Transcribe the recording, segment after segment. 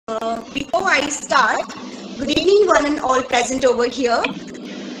I start, good evening one and all present over here.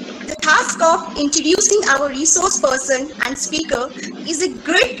 The task of introducing our resource person and speaker is a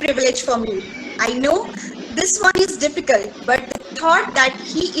great privilege for me. I know this one is difficult, but the thought that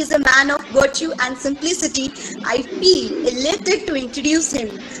he is a man of virtue and simplicity, I feel elated to introduce him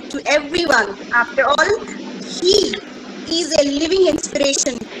to everyone. After all, he is a living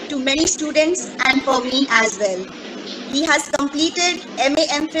inspiration to many students and for me as well. He has completed MA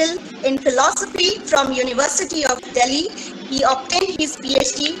MPhil in philosophy from University of Delhi. He obtained his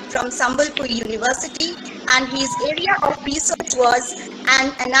PhD from Sambalpur University, and his area of research was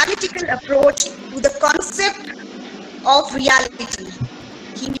an analytical approach to the concept of reality.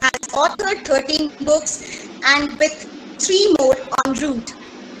 He has authored 13 books and with 3 more en route.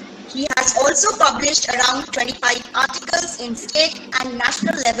 He has also published around 25 articles in state and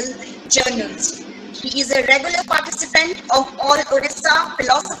national level journals. He is a regular participant of All Odisha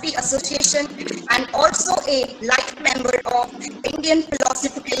Philosophy Association and also a life member of Indian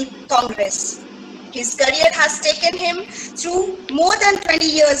Philosophical Congress. His career has taken him through more than 20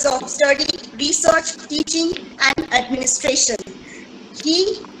 years of study, research, teaching and administration.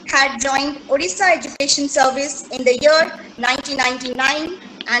 He had joined Odisha Education Service in the year 1999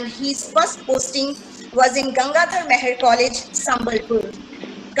 and his first posting was in Gangadhar Meher College, Sambalpur.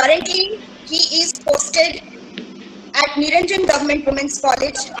 Currently, he is posted at Niranjan Government Women's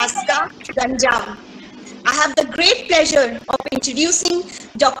College, Aska, Ganjam. I have the great pleasure of introducing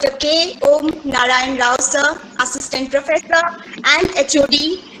Dr. K. Om Narayan Rao sir, Assistant Professor and HOD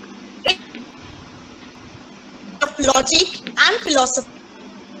of Logic and Philosophy.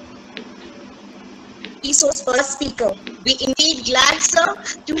 Resource first speaker. We indeed glad, sir,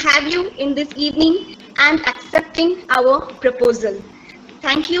 to have you in this evening and accepting our proposal.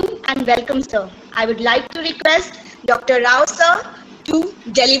 Thank you and welcome, sir. I would like to request Dr. Rao, sir, to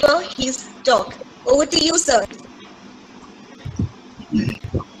deliver his talk. Over to you, sir. Thank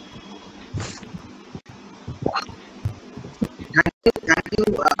you,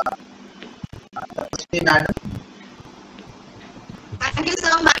 madam. Thank you,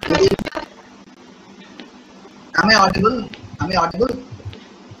 sir. Madam. Am I audible? Am I audible?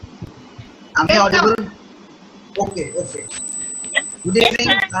 Am I audible? Okay, okay. Good evening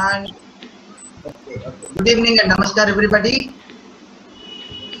and good evening and namaskar everybody.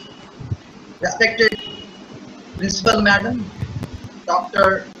 Respected Principal Madam,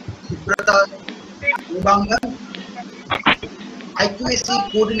 Dr. Subrata Ubangan,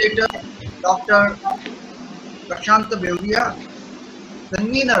 IQAC Coordinator, Dr. Prashanta Beuria,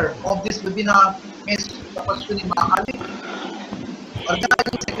 Convener of this webinar, Ms. Tapaswini Mahali,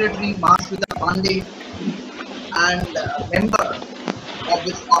 Organizing Secretary Mahaswita Pandey, and member of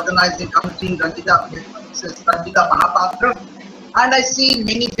this organizing committee, Mrs. Ranjita Mahapatra. And I see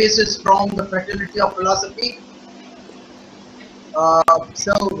many faces from the fraternity of philosophy. It's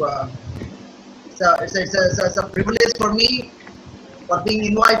a privilege for me for being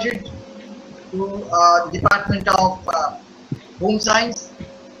invited to the Department of Home Science.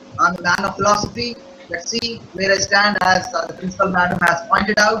 I'm a man of philosophy. Let's see where I stand, as the Principal Madam has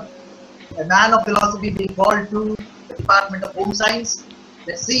pointed out. A man of philosophy being called to the Department of Home Science.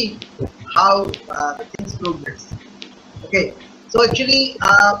 Let's see how the things progress. Okay, so actually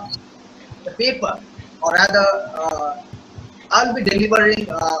the paper, or rather I'll be delivering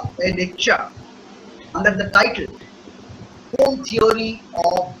a lecture under the title Home Theory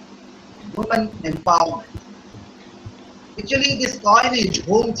of Women Empowerment. Actually, this coinage,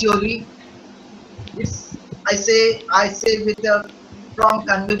 home theory, I say with a strong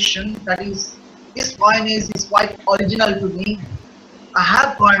conviction that is, this coinage is quite original to me. I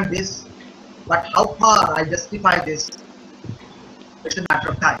have coined this, but how far I justify this, it's a matter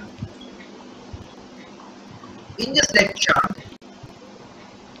of time. In this lecture,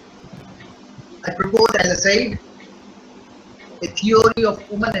 I propose, as I said, a theory of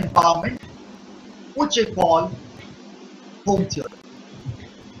women empowerment, which I call home theory.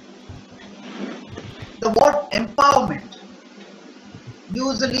 The word empowerment,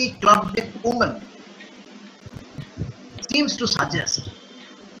 usually clubbed with women, seems to suggest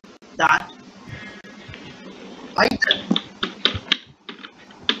that either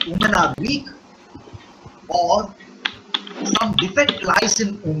women are weak or some defect lies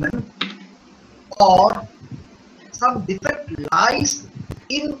in women, or some defect lies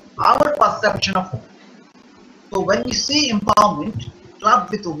in our perception of women. So when we say empowerment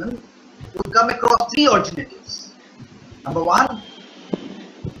clubbed with women, we come across 3 alternatives. Number 1,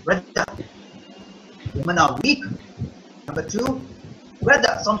 whether women are weak. Number 2,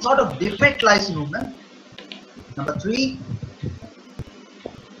 whether some sort of defect lies in women. Number 3,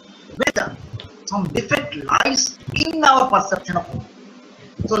 whether some defect lies in our perception of women.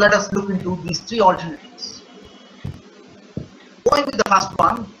 So let us look into these three alternatives. Going with the first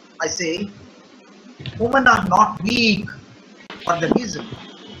one, I say women are not weak for the reason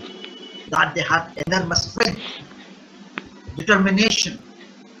that they have enormous strength, determination,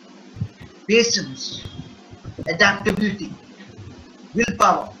 patience, adaptability,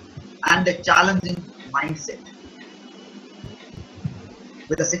 willpower, and a challenging mindset.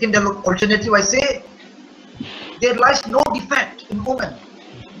 With the second alternative, I say there lies no defect in women,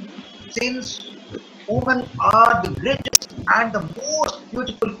 since women are the greatest and the most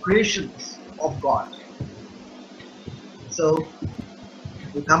beautiful creations of God. So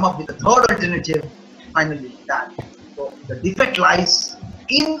we come up with the third alternative, finally, that so the defect lies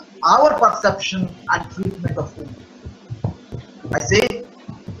in our perception and treatment of women. I say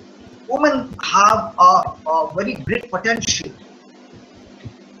women have a very great potential.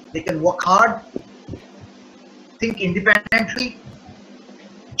 They can work hard, think independently,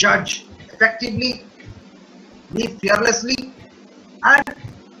 judge effectively, live fearlessly, and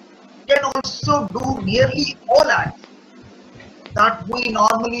can also do nearly all acts that we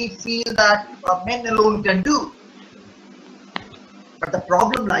normally feel that men alone can do. But the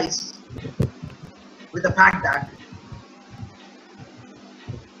problem lies with the fact that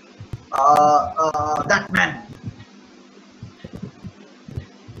that man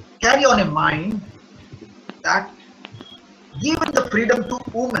carry on in mind that given the freedom to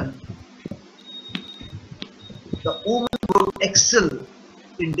women, the woman would excel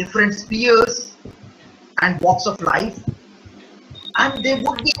in different spheres and walks of life, and they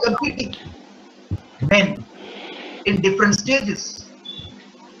would be competing men in different stages,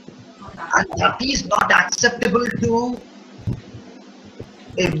 and that is not acceptable to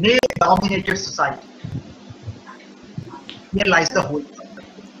a male-dominated society. Here lies the whole problem.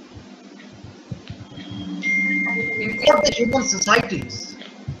 For the human societies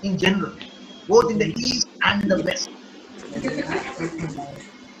in general, both in the East and the West,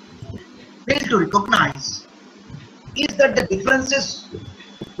 fail to recognize is that the differences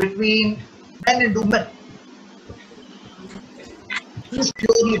between men and women is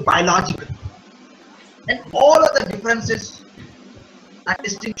purely biological, and all other differences and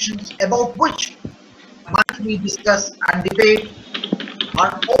distinctions about which much we discuss and debate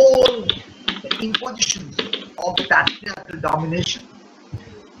are all the impositions of patriarchal domination.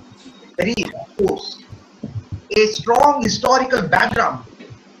 There is, of course, a strong historical background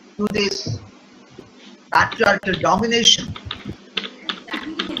to this patriarchal domination.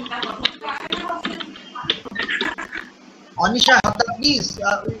 Anisha, please,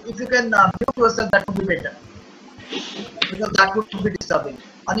 if you can mute yourself, that would be better, because that would be disturbing.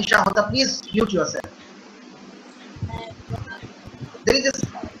 Anisha, please mute yourself. There is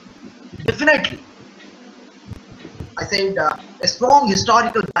definitely, I said, a strong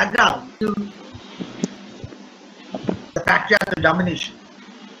historical background to the patriarchal domination,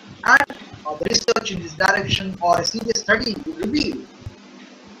 and the research in this direction or a serious study will reveal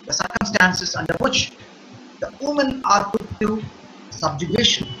the circumstances under which the women are put to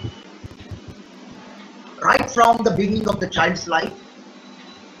subjugation right from the beginning of the child's life.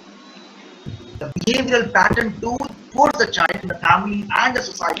 The behavioral pattern towards the child in the family and the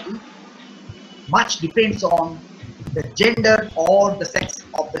society much depends on the gender or the sex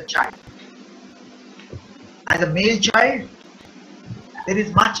of the child. As a male child, there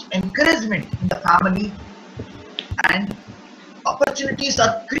is much encouragement in the family and opportunities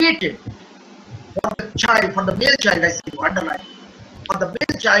are created for the child, for the male child, I say, underline, for the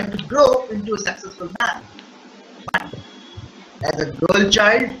male child to grow into a successful man. But as a girl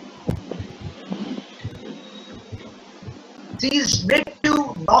child, she is made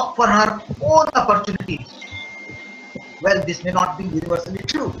to knock for her own opportunities. Well, this may not be universally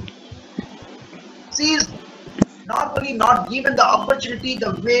true. She is normally not given the opportunity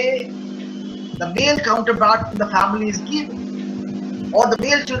the way the male counterpart in the family is given, or the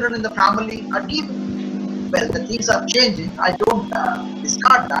male children in the family are given. Well, the things are changing. I don't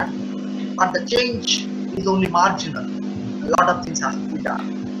discard that, but the change is only marginal. A lot of things have to be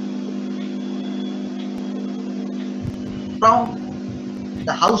done. From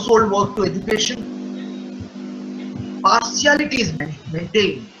the household work to education, partiality is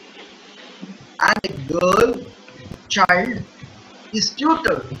maintained, and a girl child is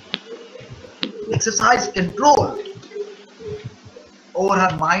tutored to exercise control over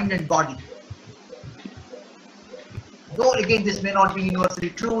her mind and body. Though again this may not be universally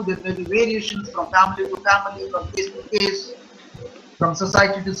true, there may be variations from family to family, from case to case, from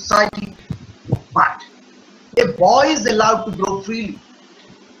society to society, but a boy is allowed to grow freely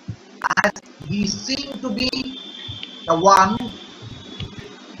as he is seen to be the one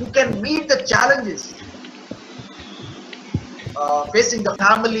who can meet the challenges facing the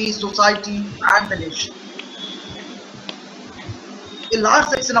family, society, and the nation. A large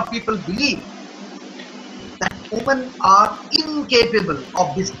section of people believe that women are incapable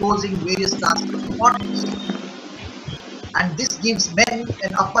of disposing various tasks of importance, and this gives men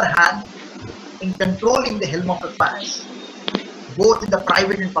an upper hand in controlling the helm of affairs, both in the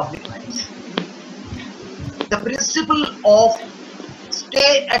private and public lives. The principle of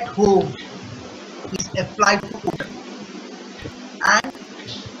stay at home is applied to women, and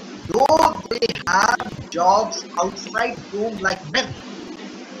though they have jobs outside home like men,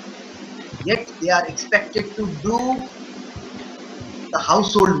 yet they are expected to do the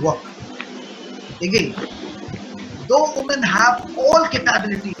household work. Again, though women have all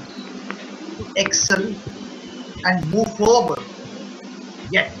capabilities to excel and move forward,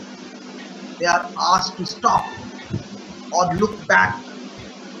 yet they are asked to stop or look back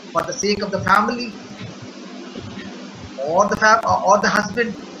for the sake of the family, or the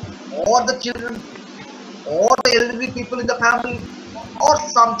husband, or the children, or the elderly people in the family, or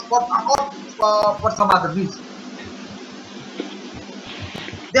for some other reason.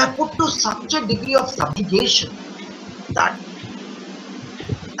 They are put to such a degree of subjugation that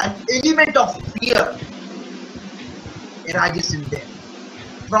an element of fear arises in them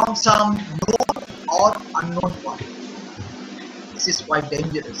from some known or unknown point. This is quite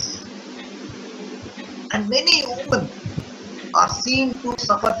dangerous. And many women are seen to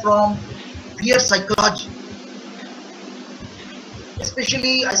suffer from fear psychology.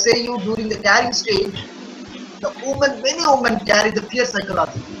 Especially, I say you, during the carrying stage, many women carry the fear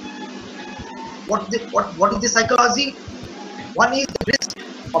psychology. What is the psychology? One is the risk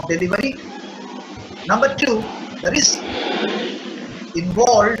of delivery. Number two, the risk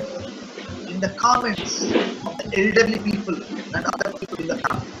involved in the comments of the elderly people and other people in the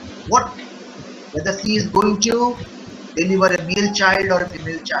family. Whether she is going to deliver a male child or a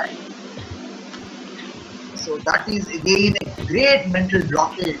female child. So that is again a great mental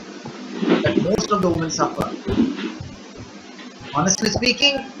blockade that most of the women suffer. Honestly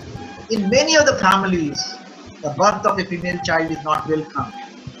speaking, in many of the families, the birth of a female child is not welcome.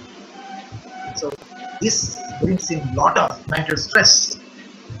 So this brings in a lot of mental stress.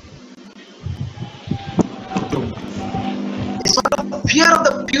 A sort of fear of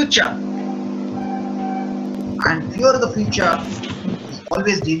the future. And fear of the future is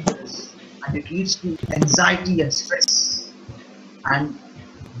always dangerous, and it leads to anxiety and stress. And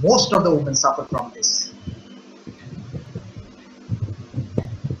most of the women suffer from this.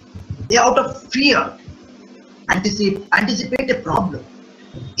 They, out of fear, anticipate a problem,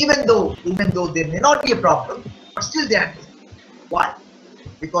 even though there may not be a problem, but still they anticipate. Why?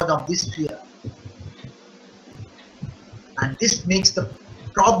 Because of this fear. And this makes the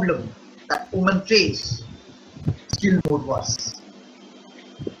problem that women face still more worse.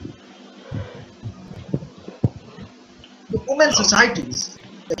 The women societies,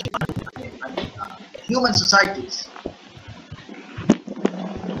 human societies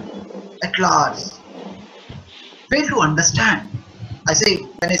at large fail to understand.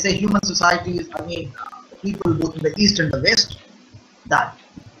 When I say human societies, I mean people both in the East and the West, that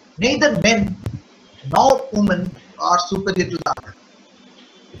neither men nor women are superior to the other.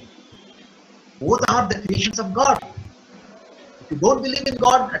 Both are the creations of God. If you don't believe in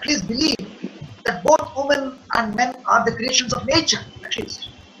God, at least believe that both women and men are the creations of nature, at least.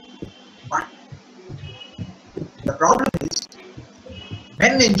 But the problem is,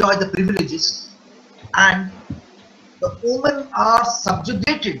 men enjoy the privileges and the women are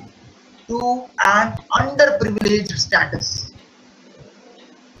subjugated to an underprivileged status.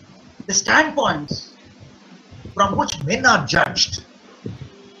 The standpoints from which men are judged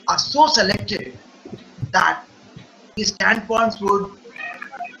are so selected that these standpoints would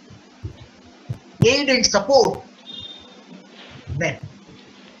aid and support men.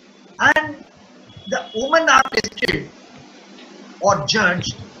 And the women are tested or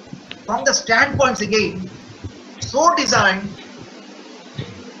judged from the standpoints again so designed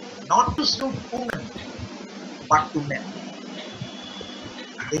not to suit women but to men.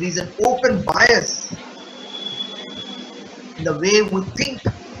 There is an open bias in the way we think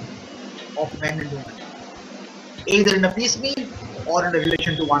of men and women, either in a piecemeal or in a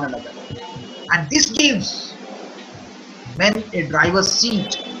relation to one another. And this gives men a driver's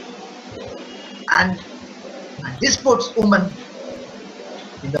seat, and this puts women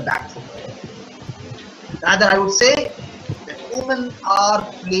in the back foot. Rather, I would say that women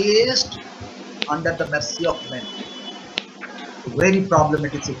are placed under the mercy of men. A very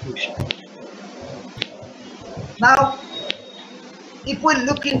problematic situation. Now, if we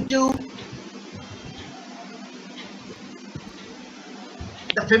look into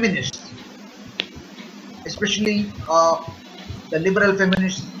the feminists, especially the liberal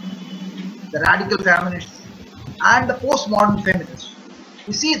feminists, the radical feminists, and the postmodern feminists,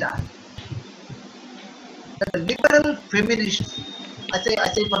 we see that the liberal feminists, I say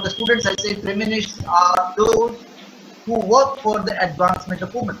for the students, I say feminists are those who work for the advancement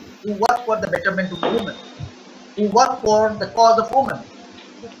of women, who work for the betterment of women, who work for the cause of women.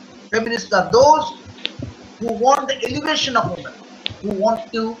 Feminists are those who want the elevation of women, who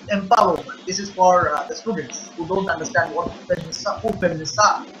want to empower women. This is for the students who don't understand what feminists are, who feminists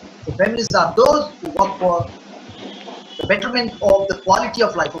are. So feminists are those who work for the betterment of the quality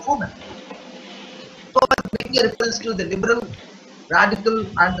of life of women. So I'm making a reference to the liberal, radical,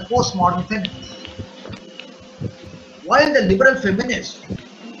 and the postmodern feminists. While the liberal feminists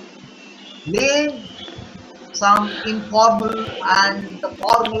lay some informal and the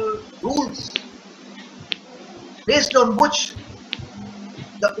formal rules based on which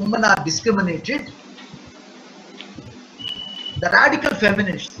the women are discriminated, the radical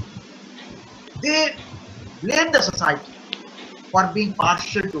feminists, they blame the society for being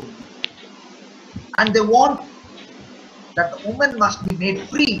partial to women, and they want that the women must be made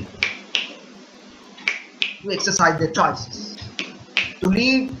free to exercise their choices, to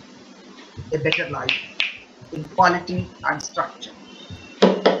live a better life in quality and structure.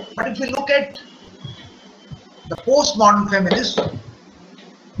 But if we look at the postmodern feminists,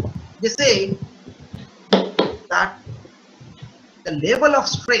 they say that the level of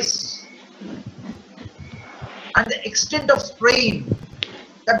stress and the extent of strain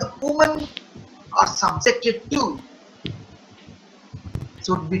that the women are subjected to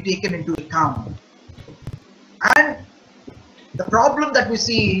should be taken into account. And the problem that we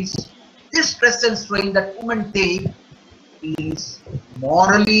see is this stress and strain that women take is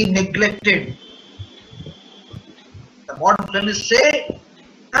morally neglected. The modern feminists say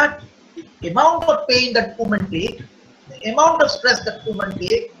that the amount of pain that women take, the amount of stress that women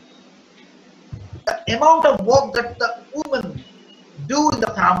take, the amount of work that the women do in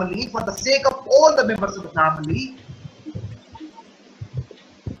the family for the sake of all the members of the family,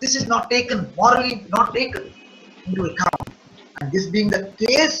 this is not taken, morally not taken into account. And this being the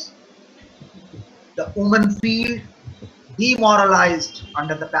case, the women feel demoralized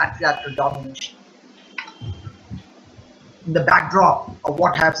under the patriarchal domination. In the backdrop of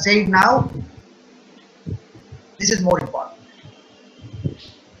what I have said now, this is more important.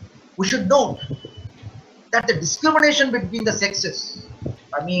 We should note that the discrimination between the sexes,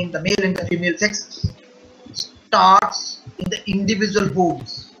 I mean the male and the female sexes, starts in the individual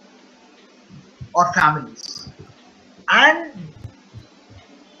homes or families. And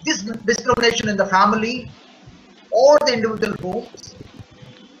this discrimination in the family or the individual homes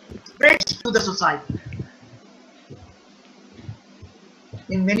spreads to the society.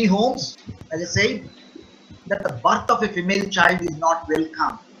 In many homes, as I said, that the birth of a female child is not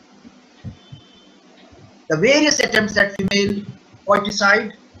welcome. The various attempts at female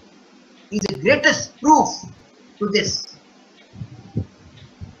foeticide is the greatest proof to this.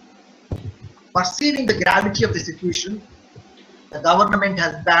 Perceiving the gravity of the situation, the government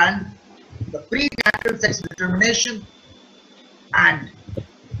has banned the prenatal sex determination, and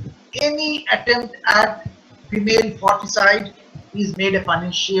any attempt at female foeticide is made a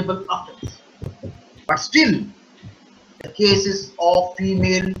punishable offense. But still, the cases of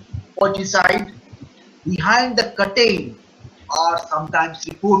female foeticide behind the curtain are sometimes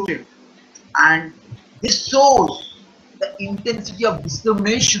reported, and this shows the intensity of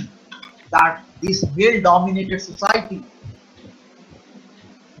discrimination that this male-dominated society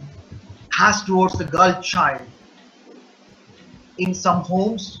has towards the girl child in some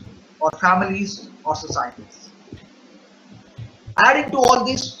homes or families or societies. Adding to all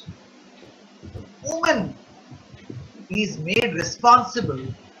this, woman is made responsible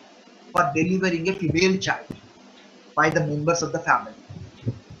for delivering a female child by the members of the family,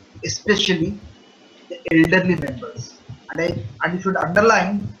 especially the elderly members. And you should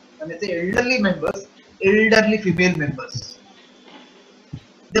underline, when I say elderly members, elderly female members.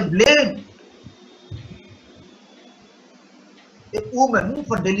 They blame a woman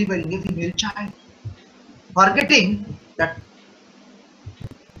for delivering a female child, forgetting that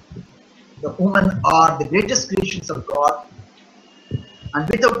the women are the greatest creations of God, and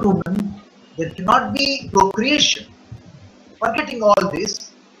without women there cannot be procreation. Forgetting all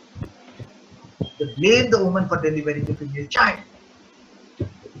this, they blame the woman for delivering a female child.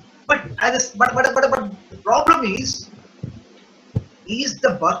 But the problem is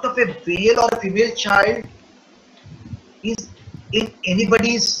the birth of a male or a female child is in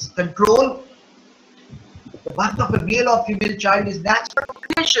anybody's control. The birth of a male or female child is natural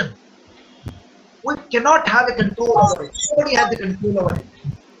creation. We cannot have a control over it. Nobody has the control over it.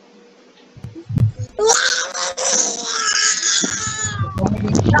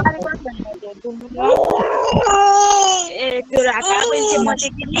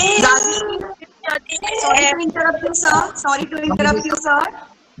 Sorry to interrupt you, sir. Sorry to interrupt you, sir.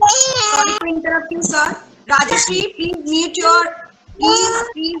 Sorry to interrupt you, sir. Rajeshri, please mute your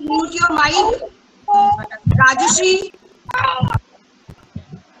mic. Rajeshri.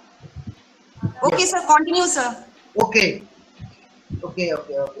 Okay, Yes. sir. Continue, sir. Okay.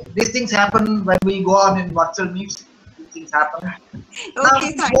 These things happen when we go on in virtual meets. These things happen. Now,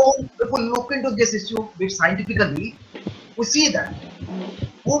 Okay, thank if we look into this issue bit scientifically, we see that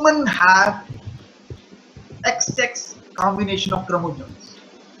women have XX combination of chromosomes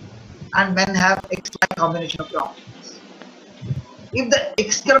and men have XY combination of chromosomes. If the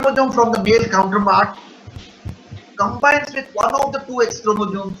X chromosome from the male counterpart combines with one of the two X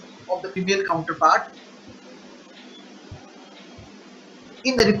chromosomes of the female counterpart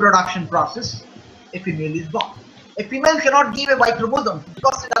in the reproduction process, a female is born. A female cannot give a Y chromosome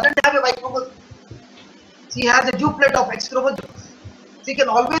because she doesn't have a Y chromosome. She has a duplet of X chromosomes. She can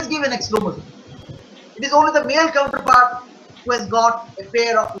always give an X chromosome. It is only the male counterpart who has got a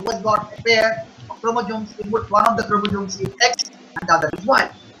pair of chromosomes in which one of the chromosomes is X and the other is Y.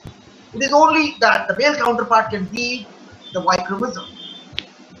 It is only that the male counterpart can give the Y chromosome.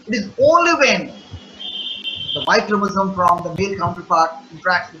 It is only when the Y chromosome from the male counterpart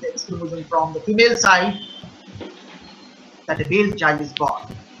interacts with the X chromosome from the female side that a male child is born.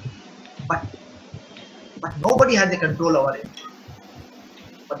 But nobody has a control over it.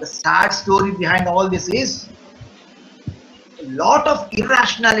 But the sad story behind all this is a lot of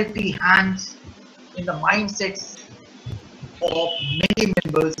irrationality hangs in the mindsets of many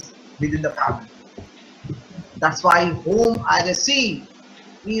members within the family. That's why home, as I see,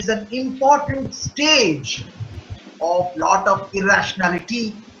 is an important stage of lot of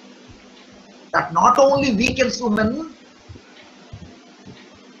irrationality that not only weakens women,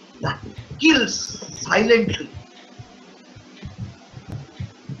 that kills silently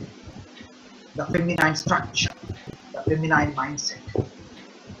the feminine structure, the feminine mindset.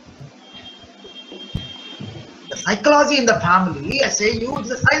 The psychology in the family, I say you, is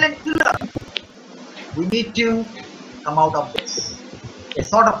a silent killer. We need to come out of this. A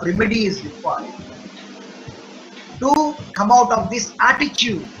sort of remedy is required to come out of this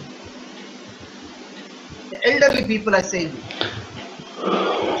attitude. The elderly people, I say,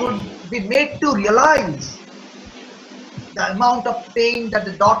 should be made to realize the amount of pain that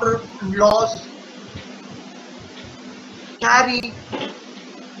the daughter-in-laws carry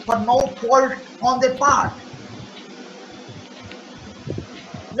for no fault on their part.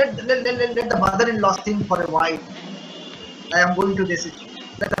 Let the mother-in-law think for a while. I am going to this issue.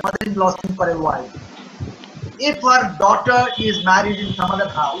 Let the mother-in-law think for a while. If her daughter is married in some other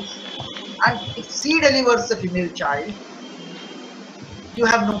house and if she delivers a female child, you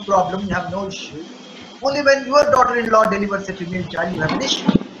have no problem, you have no issue. Only when your daughter-in-law delivers a female child, you have an issue.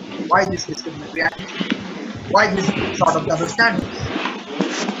 Why this discriminatory attitude? Why this sort of double standards?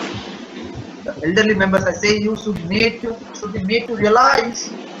 The elderly members, I say, you should be made to realize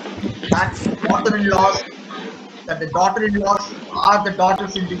that the daughter-in-laws are the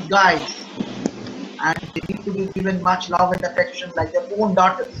daughters in disguise, and they need to be given much love and affection like their own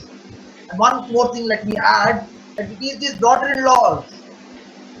daughters. And one more thing, let me add, that it is these daughter-in-laws.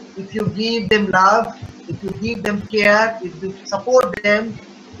 If you give them love, if you give them care, if you support them,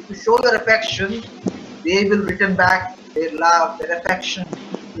 if you show your affection, they will return back their love, their affection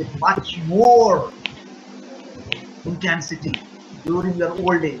with much more intensity during your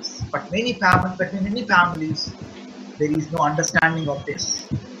old days. But in many families, there is no understanding of this.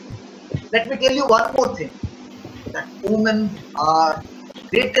 Let me tell you one more thing, that women are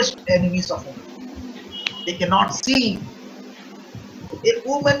greatest enemies of women. They cannot see a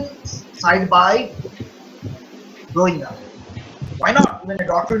woman's side by growing up. Why not? Even a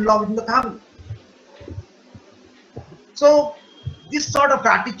daughter-in-law within the family. So this sort of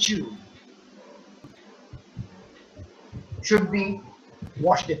attitude should be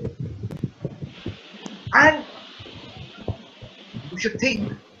washed away. And we should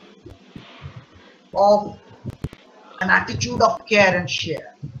think of an attitude of care and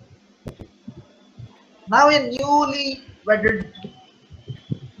share. Now a newly wedded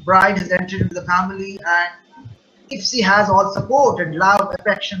bride has entered into the family, and if she has all support and love,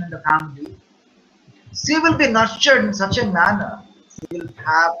 affection in the family, she will be nurtured in such a manner, she will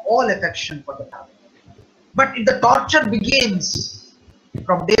have all affection for the family. But if the torture begins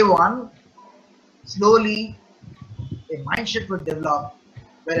from day one, slowly a mindset will develop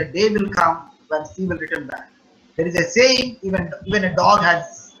where a day will come when she will return back. There is a saying, even a dog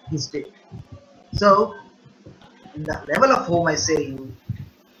has his day. So, in the level of home, I say you,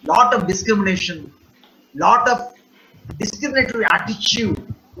 lot of discrimination, lot of discriminatory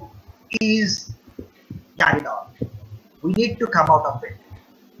attitude is carried on. We need to come out of it.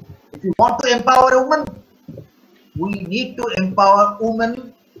 If you want to empower a woman, we need to empower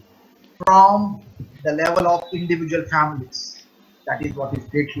women from the level of individual families. That is what is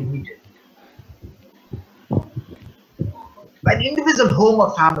greatly needed. By an individual home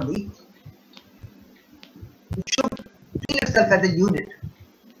or family, it should feel itself as a unit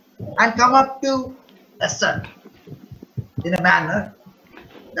and come up to assert in a manner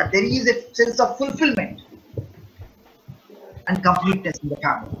that there is a sense of fulfillment and completeness in the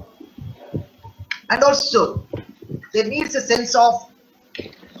family. And also, there needs a sense of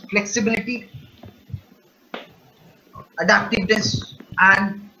flexibility, adaptiveness,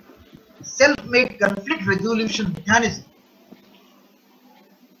 and self-made conflict resolution mechanism.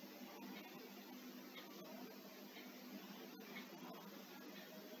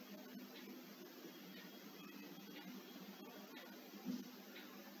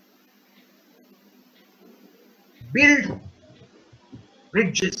 Build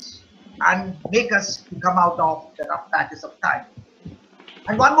bridges and make us come out of the rough patches of time.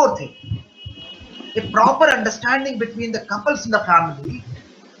 And one more thing, a proper understanding between the couples in the family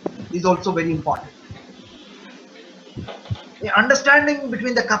is also very important. A understanding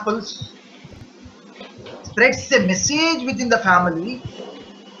between the couples spreads a message within the family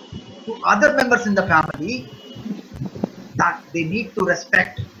to other members in the family that they need to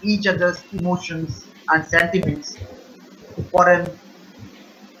respect each other's emotions and sentiments for a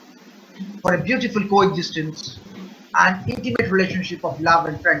beautiful coexistence and intimate relationship of love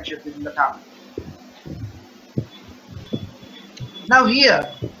and friendship within the family. Now here,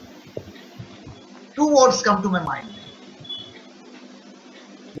 two words come to my mind.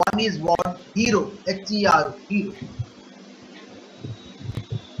 One is word hero, H-E-R-O, hero.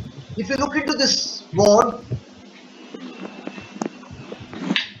 If you look into this word,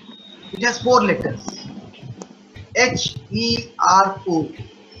 it has 4 letters. H-E-R-O.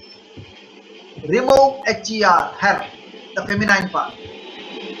 Remove H-E-R, her, the feminine part.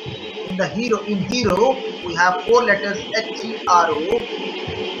 In hero, we have 4 letters H-E-R-O.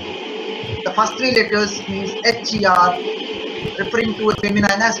 The first 3 letters is H-E-R, referring to a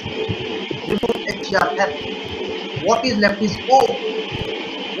feminine aspect. Remove H-E-R, her. What is left is O.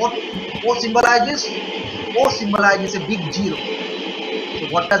 What O symbolizes? O symbolizes a big 0. So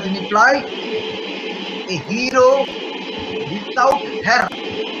what does it imply? A hero without her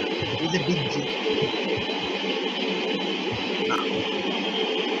is a big 0. Now,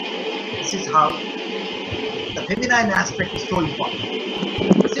 this is how the feminine aspect is so important.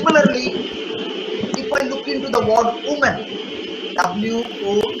 Similarly, if I look into the word woman,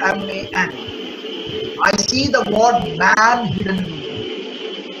 W-O-M-A-N, I see the word man hidden in it.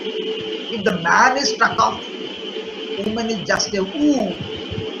 If the man is struck off, woman is just a ooh.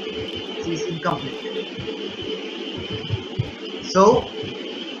 She is incomplete. So,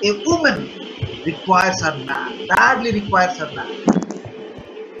 a woman requires her man, badly requires her man.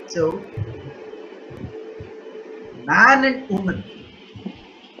 So, man and woman,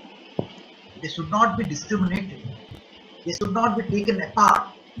 they should not be discriminated. They should not be taken apart.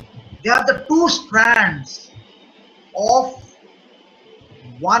 They are the 2 strands of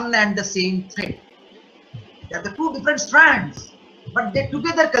one and the same thread. They are the 2 different strands, but they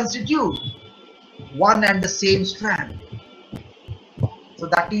together constitute one and the same strand. So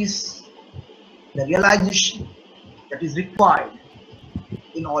that is the realization that is required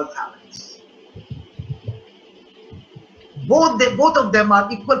in all families. Both of them are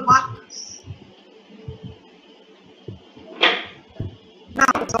equal partners.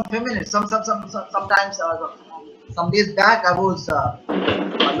 Now, some feminists, sometimes, some days back, I was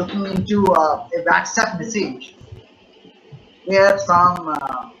looking into a WhatsApp message where some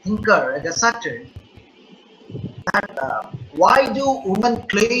thinker had asserted that why do women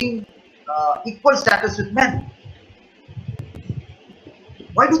claim equal status with men?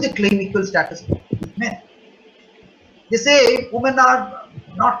 Why do they claim equal status with men? They say women are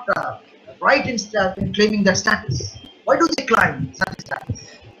not right in claiming that status. Why do they claim such a status?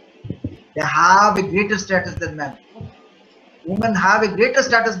 They have a greater status than men. Women have a greater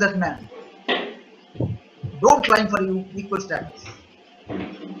status than men. Don't claim for equal status.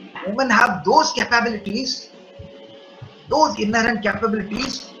 Women have those capabilities, those inherent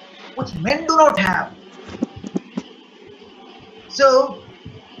capabilities which men do not have. So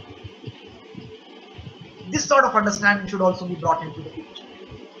this sort of understanding should also be brought into the picture,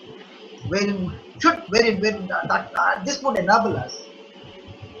 wherein this would enable us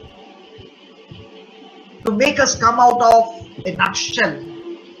to make us come out of a nutshell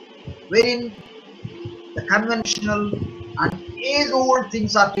wherein the conventional and age-old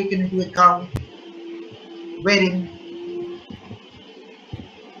things are taken into account, wherein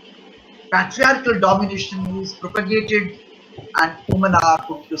patriarchal domination is propagated and women are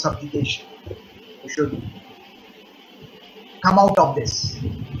put to subjugation. We should come out of this.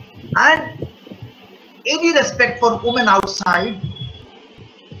 And any respect for women outside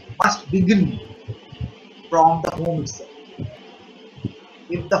must begin from the home itself.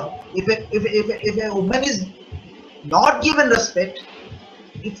 If a woman is not given respect,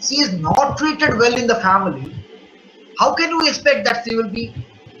 if she is not treated well in the family, how can we expect that she will be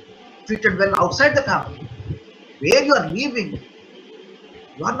treated well outside the family? Where you are living,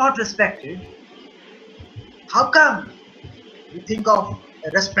 you are not respected. How come you think of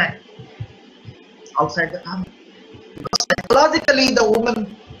respect outside the family? Because psychologically the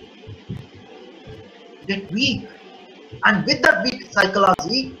woman get weak, and with that weak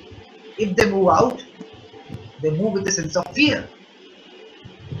psychology, if they move out, they move with a sense of fear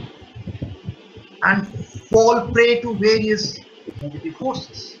and fall prey to various negative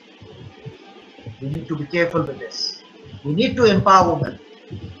forces. We need to be careful with this. We need to empower women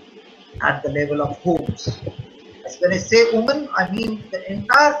at the level of homes. As when I say woman, I mean the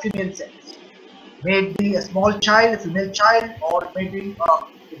entire female sex. May it be a small child, a female child, or maybe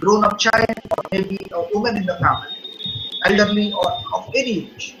a grown-up child, or maybe a woman in the family, elderly or of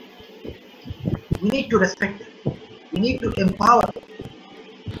any age. We need to respect them. We need to empower them.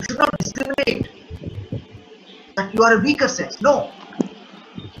 We should not discriminate that you are a weaker sex. No.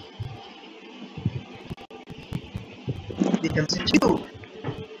 They constitute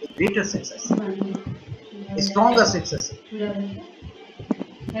a greater sex, a stronger sex.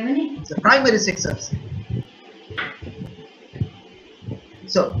 It's a primary sex.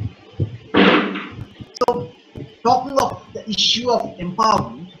 So talking of the issue of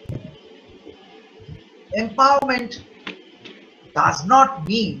empowerment, empowerment does not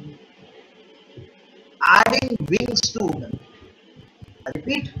mean adding wings to women. I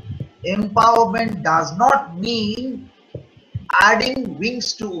repeat, empowerment does not mean adding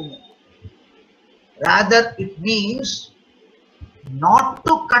wings to women. Rather, it means not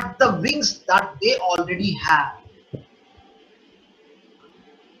to cut the wings that they already have.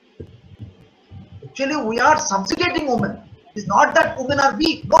 Actually, we are subjugating women. It's not that women are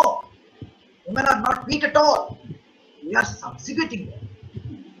weak. No, women are not weak at all. We are subjugating them.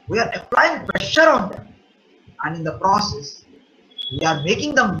 We are applying pressure on them, and in the process, we are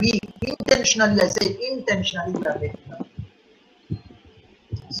making them weak. Intentionally, I say intentionally, we are making them weak.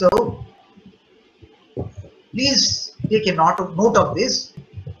 So, please take a note of this.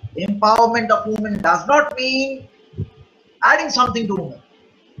 Empowerment of women does not mean adding something to women,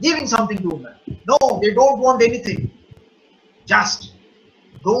 giving something to women. No, they don't want anything. Just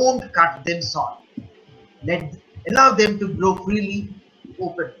don't cut them short. Allow them to grow freely,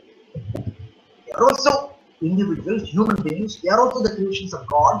 openly. They are also individuals, human beings. They are also the creations of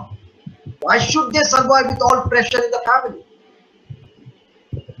God. Why should they survive with all pressure in the family?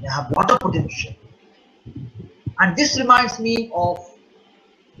 They have a lot of potential. And this reminds me of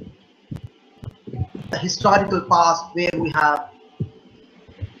the historical past where we have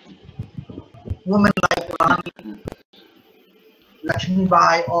women like Rani Lakshmi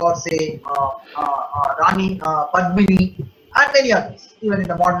Bai, or say Rani Padmini, and many others, even in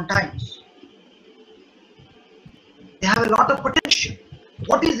the modern times. They have a lot of potential.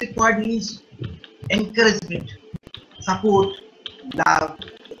 What is required is encouragement, support, love,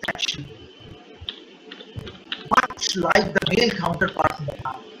 affection, much like the male counterparts in the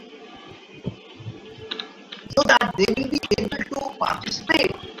family, so that they will be able to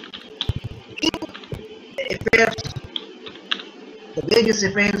participate in the affairs, the various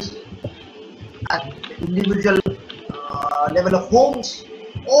affairs at the individual level of homes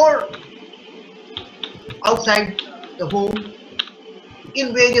or outside the home,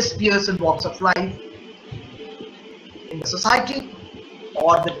 in various spheres and walks of life, in the society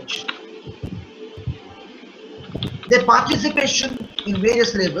or the nation. Their participation in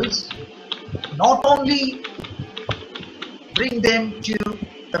various levels not only bring them to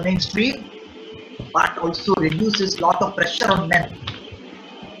the mainstream, but also reduces a lot of pressure on men,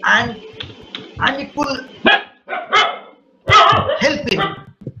 and it will help in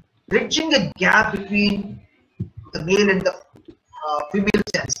bridging a gap between the male and the female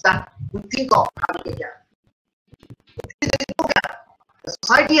sense that we think of having a gap. There is no gap.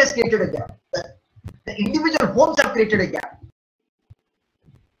 society has created a gap. The individual homes have created a gap.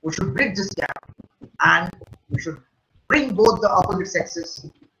 We should bridge this gap, and we should bring both the opposite sexes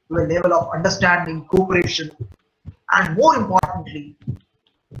to a level of understanding, cooperation, and more importantly,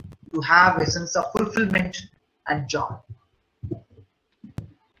 to have a sense of fulfillment and joy.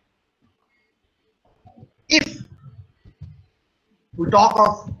 If we talk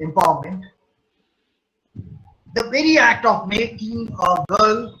of empowerment, the very act of making a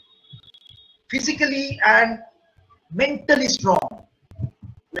girl physically and mentally strong,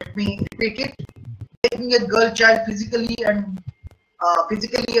 let me repeat it, making a girl child physically and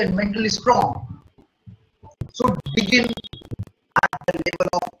mentally strong should begin at the level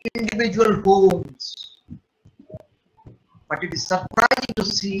of individual homes. But it is surprising to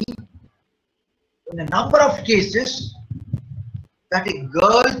see in a number of cases that a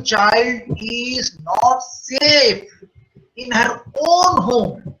girl child is not safe in her own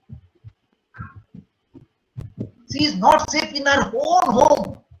home. She is not safe in her own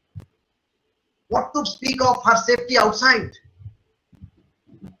home. What to speak of her safety outside?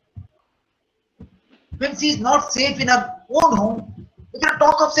 When she is not safe in her own home, we can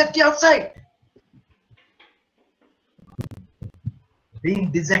talk of safety outside.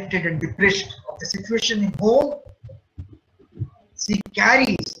 Being dejected and depressed of the situation in home, she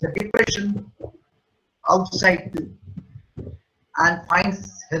carries the depression outside too and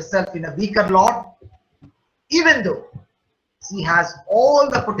finds herself in a weaker lot, even though she has all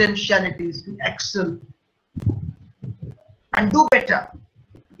the potentialities to excel and do better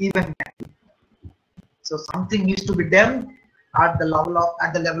even then. So something needs to be done at the level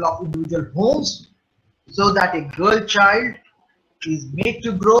of individual homes, so that a girl child is made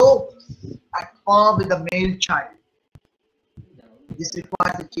to grow at par with the male child. This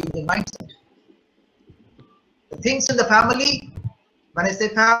requires a change in mindset. The things in the family, when I say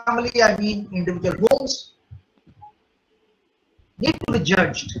family, I mean individual homes, need to be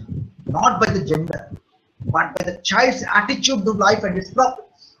judged not by the gender, but by the child's attitude to life and its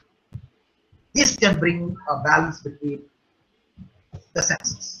problems. This can bring a balance between the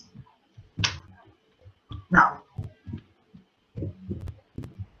sexes. Now,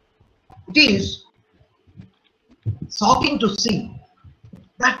 it is shocking to see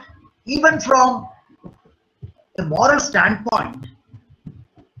that even from a moral standpoint,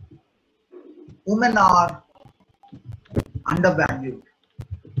 women are undervalued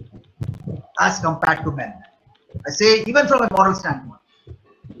as compared to men. I say even from a moral standpoint,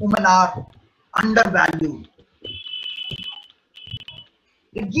 women are undervalued.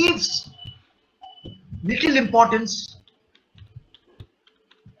 It gives little importance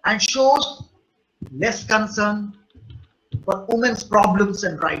and shows less concern for women's problems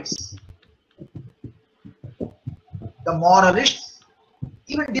and rights. The moralists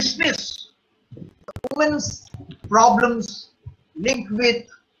even dismiss women's problems linked with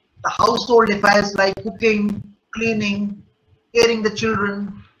the household affairs like cooking, cleaning, caring the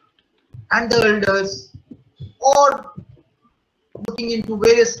children and the elders, or looking into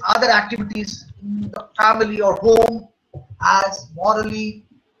various other activities in the family or home as morally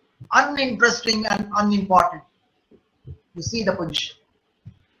uninteresting and unimportant. You see the position.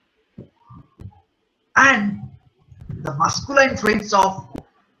 And the masculine traits of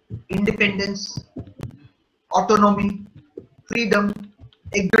independence, autonomy, freedom,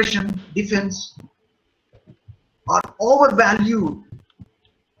 aggression, defense are overvalued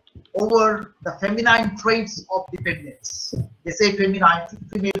over the feminine traits of dependence. They say females are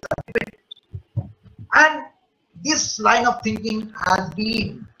dependent. And this line of thinking has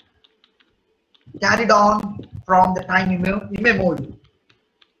been carried on from the time immemorial.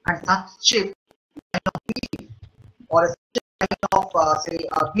 And such a line of belief or a line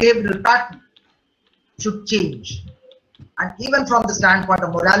of behavioral pattern should change. And even from the standpoint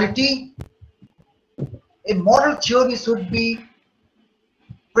of morality, a moral theory should be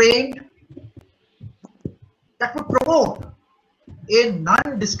framed that would promote a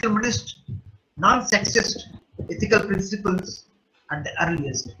non-discriminist, non-sexist ethical principles at the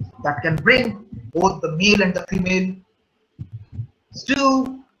earliest that can bring both the male and the female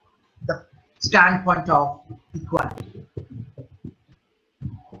to the standpoint of equality.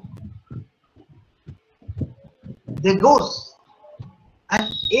 There goes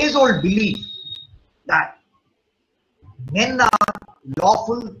an age-old belief that men are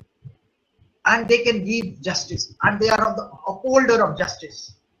lawful and they can give justice and they are the upholder of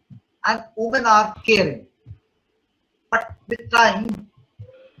justice, and women are caring. But with time,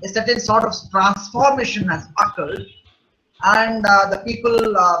 a certain sort of transformation has occurred, and the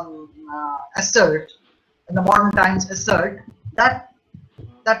people assert, in the modern times assert, that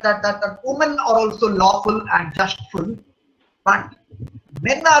that women are also lawful and justful, but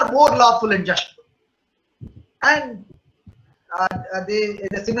men are more lawful and justful. And in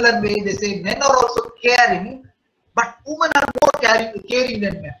a similar way, they say men are also caring, but women are more caring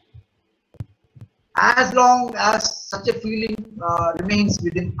than men. As long as such a feeling remains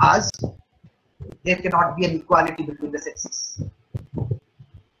within us, there cannot be an equality between the sexes.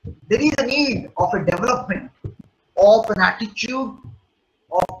 There is a need of a development of an attitude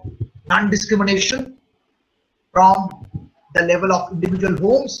of non-discrimination from the level of individual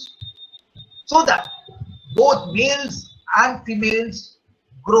homes, so that both males and females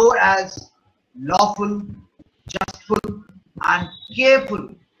grow as lawful, justful, and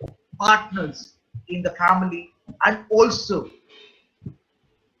careful partners in the family and also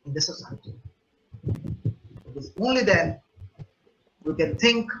in the society. It is only then we can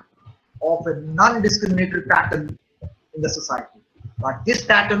think of a non-discriminatory pattern in the society. But this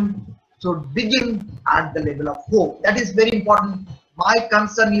pattern should begin at the level of home. That is very important. My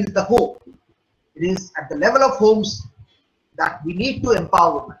concern is the home. It is at the level of homes that we need to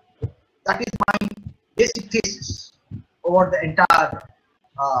empower. That is my basic thesis over the entire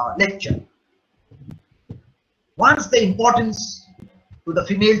lecture. Once the importance to the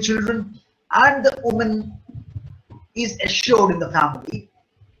female children and the woman is assured in the family,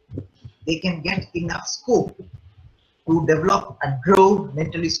 they can get enough scope to develop and grow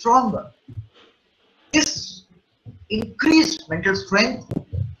mentally stronger. This increased mental strength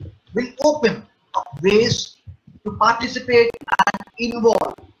will open up ways to participate and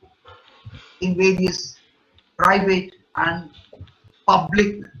involve in various private and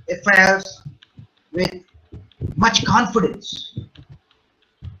public affairs with much confidence.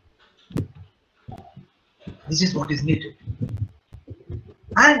 This is what is needed.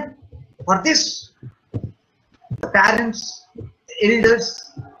 And for this, the parents, the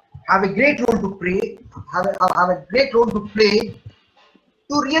elders have a great role to play, have a great role to play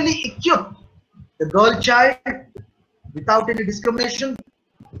to really equip the girl child without any discrimination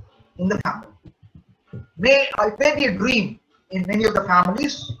in the family. It may be a dream in many of the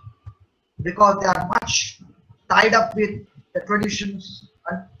families because they are much tied up with the traditions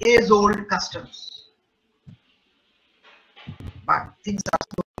and age-old customs. But things are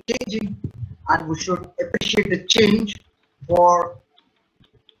slowly changing, and we should appreciate the change for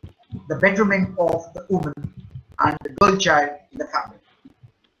the betterment of the woman and the girl child in the family.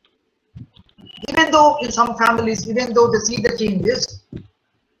 Even though in some families, even though they see the changes,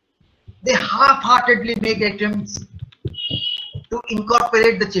 they half-heartedly make attempts to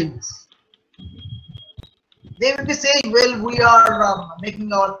incorporate the changes. They will be saying, well, we are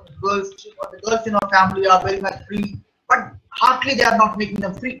making our girls, or the girls in our family are very much free, but hardly they are not making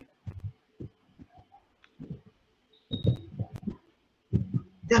them free.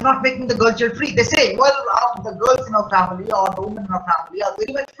 They are not making the girl child free. They say, well, the girls in our family or the women in our family are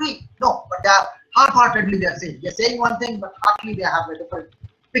very much free. No, but they are half-heartedly they are saying. They are saying one thing, but hardly they have a different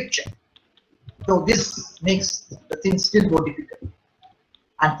picture. So this makes the thing still more difficult.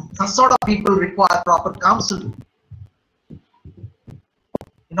 And some sort of people require proper counseling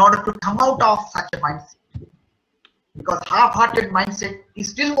in order to come out of such a mindset. Because half-hearted mindset is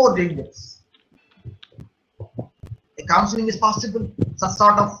still more dangerous. A counseling is possible. Some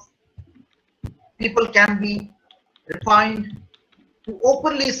sort of people can be refined to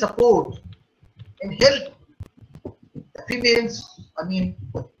openly support and help the females,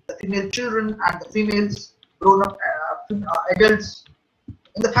 the female children and the females grown up adults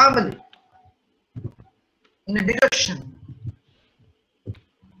in the family in a direction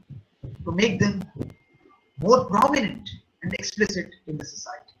to make them more prominent and explicit in the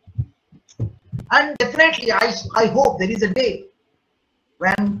society. And definitely I hope there is a day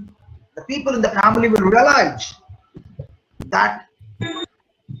when the people in the family will realize that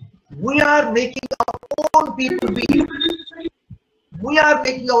we are making our own people weak. We are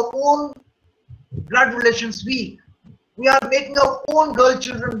making our own blood relations weak. We are making our own girl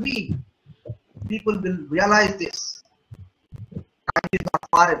children weak. People will realize this. Time is not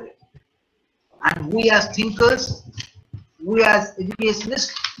far away. And we as thinkers, we as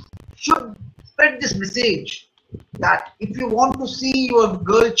educationists should spread this message that if you want to see your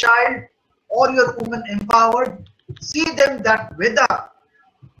girl child or your woman empowered, see them that whether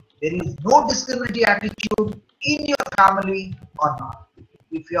there is no discriminatory attitude in your family or not.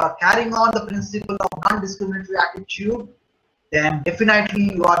 If you are carrying on the principle of non-discriminatory attitude, then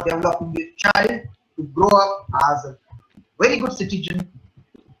definitely you are developing your child to grow up as a very good citizen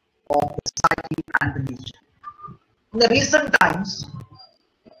of the society and the nation. In the recent times,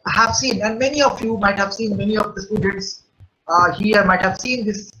 I have seen, and many of you might have seen, many of the students here might have seen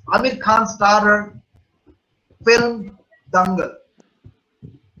this Amir Khan starrer film Dangal.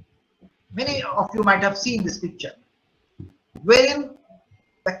 Many of you might have seen this picture, wherein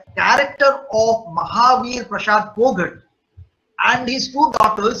the character of Mahavir Prasad Phogat and his two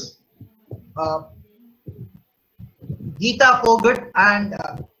daughters, Geeta Phogat and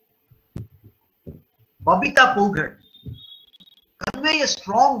Babita Phogat, convey a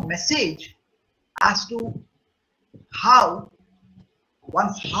strong message as to how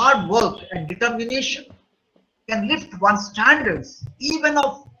one's hard work and determination can lift one's standards, even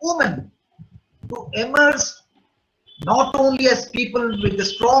of women, to emerge not only as people with a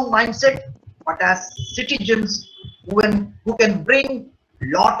strong mindset, but as citizens who can bring a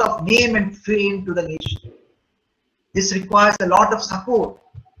lot of name and fame to the nation. This requires a lot of support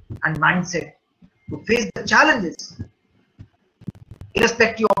and mindset to face the challenges,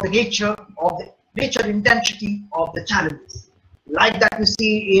 irrespective of the nature intensity of the challenges, like that we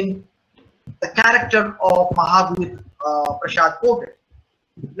see in the character of Mahavir Prasad Phogat.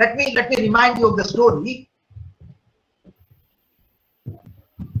 Let me remind you of the story.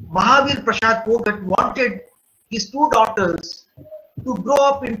 Mahavir Prasad Phogat wanted his two daughters to grow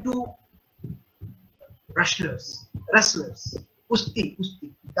up into wrestlers, kusti,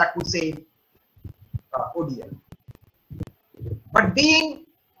 that would say ODL. But being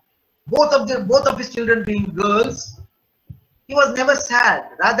both of his children being girls, he was never sad.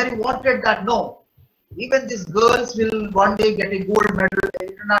 Rather, he wanted that no, even these girls will one day get a gold medal, an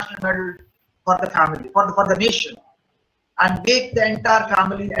international medal for the family, for the nation, and make the entire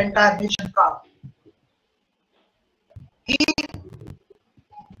family, the entire nation proud. He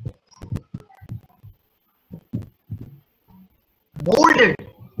molded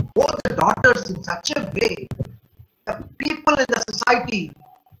both the daughters in such a way that people in the society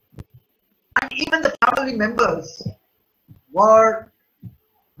and even the family members were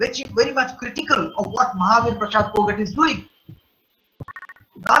very much critical of what Mahavir Prasad Phogat is doing.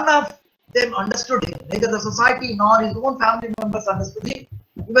 None of them understood him, neither the society nor his own family members understood him.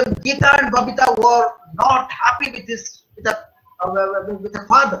 Even Geeta and Babita were not happy with the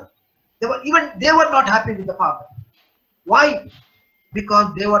father. They were not happy with the father. Why?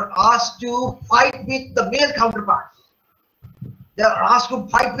 Because they were asked to fight with the male counterparts. They were asked to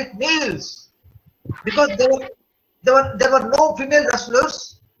fight with males because there were no female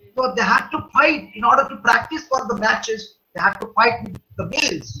wrestlers, so they had to fight in order to practice for the matches. They had to fight with the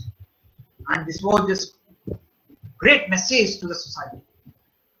males, and this was this great message to the society,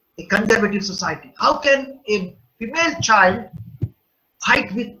 a conservative society. How can a female child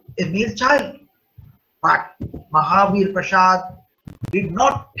fight with a male child? But Mahavir Prasad did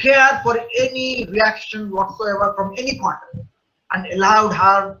not care for any reaction whatsoever from any quarter, and allowed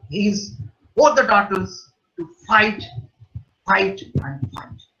both the daughters to fight.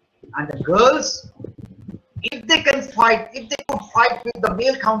 And the girls, if they could fight with the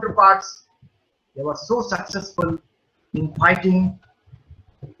male counterparts, they were so successful in fighting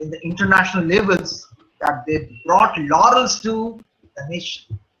in the international levels that they brought laurels to the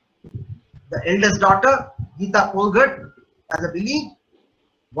nation. The eldest daughter, Geeta Phogat, as I believe,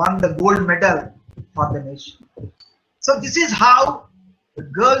 won the gold medal for the nation. So this is how the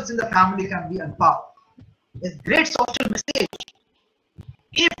girls in the family can be empowered. It's a great social message.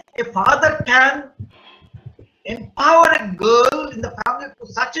 If a father can empower a girl in the family to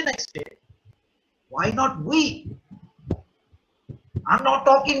such an extent, why not we? I'm not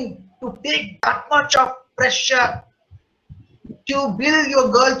talking to take that much of pressure to build your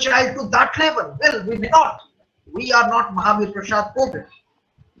girl child to that level. Well, we may not. We are not Mahavir Prasad Phogat.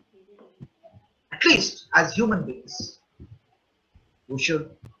 At least as human beings, we should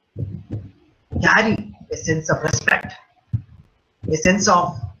carry a sense of respect, a sense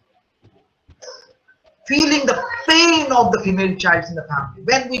of feeling the pain of the female child in the family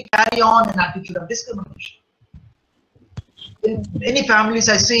when we carry on an attitude of discrimination. In many families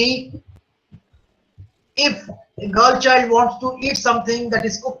I see, if a girl child wants to eat something that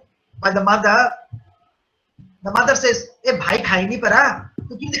is cooked by the mother says, "Eh, bhai khai nahi para,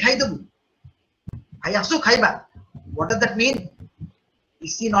 tu kyun khai dogu? Bhai asu khai ba." What does that mean?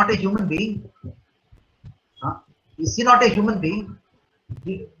 Is he not a human being? Is he not a human being?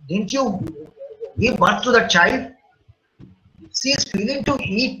 Didn't you give birth to that child? If she is feeling to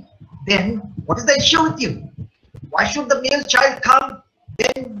eat, then what is the issue with you? Why should the male child come?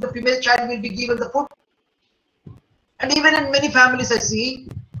 Then the female child will be given the food. And even in many families I see,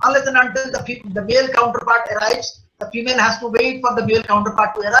 unless and until the male counterpart arrives, the female has to wait for the male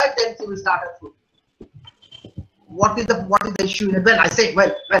counterpart to arrive, then she will start her food. What is the issue? Well, I say,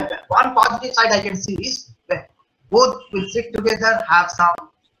 well, one positive side I can see is, well, Both will sit together, have some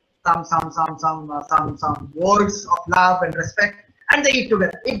words of love and respect, and they eat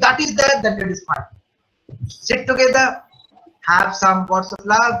together. If that is there, then it is fine. Sit together, have some words of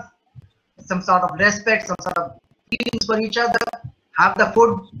love, some sort of respect, some sort of feelings for each other, have the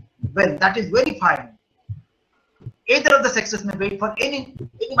food. Well, that is very fine. Either of the sexes may wait for any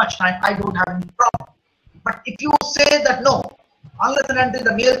much time. I don't have any problem. But if you say that no, unless and until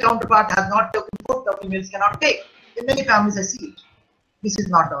the male counterpart has not taken food, the females cannot take. In many families, I see it. This is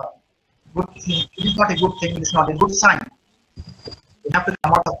not a good thing. It is not a good thing. It is not a good sign. We have to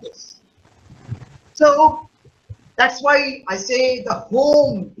come out of this. So that's why I say the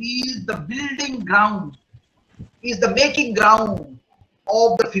home is the building ground, is the making ground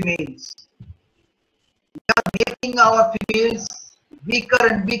of the females. We are making our females weaker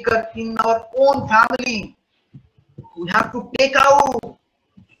and weaker in our own family. We have to take them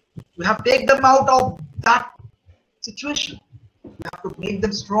out of that situation. We have to make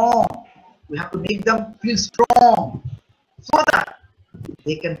them strong. We have to make them feel strong so that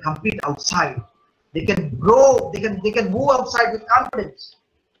they can compete outside. They can grow. They can move outside with confidence.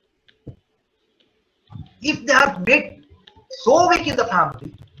 If they are made so weak in the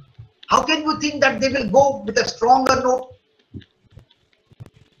family, how can you think that they will go with a stronger note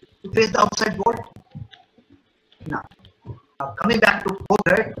to face the outside world? Now, coming back to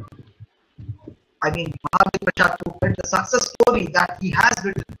Poet, I mean, Mahavir Prasad Poet, the success story that he has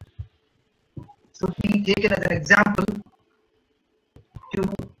written should be taken as an example to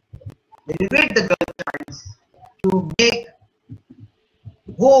elevate the girl child, to make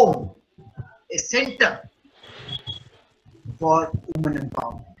home a center for women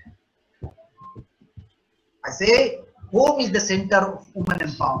empowerment. I say home is the center of women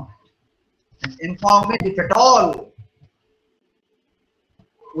empowerment. And empowerment, if at all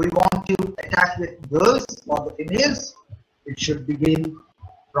we want to attack with girls or the females, it should begin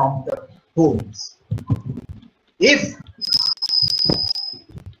from the homes. If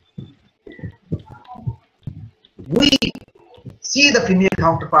we see the female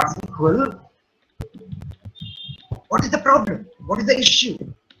counterparts equal, what is the problem? What is the issue?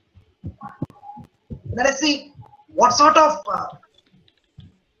 Let us see what sort of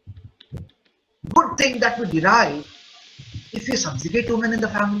good thing that we derive if you subjugate women in the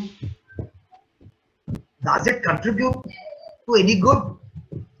family. Does it contribute to any good?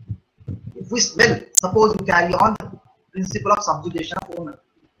 If we, well, suppose we carry on the principle of subjugation of women.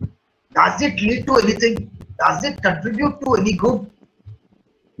 Does it lead to anything? Does it contribute to any good?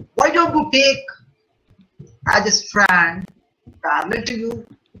 Why don't you take as a strand parallel to you?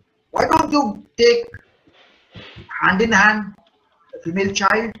 Why don't you take hand in hand a female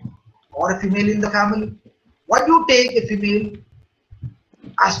child or a female in the family? Why do you take a female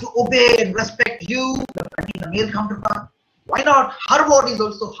as to obey and respect you, the male counterpart? Why not? Her word is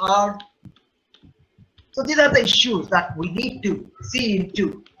also hard. So these are the issues that we need to see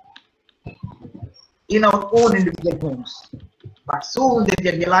into in our own individual homes. But soon there is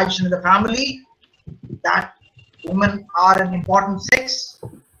a realization in the family that women are an important sex.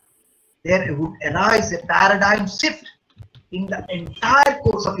 There would arise a paradigm shift in the entire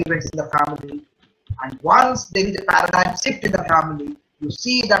course of events in the family. And once there is a paradigm shift in the family, you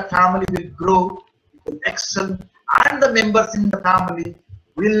see that family will grow, will excel, and the members in the family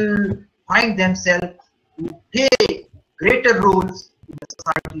will find themselves to play greater roles in the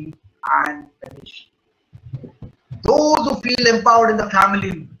society and the nation. Those who feel empowered in the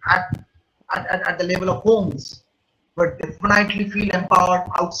family at the level of homes would definitely feel empowered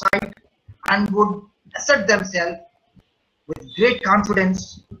outside and would assert themselves with great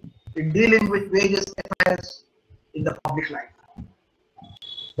confidence in dealing with various affairs in the public life.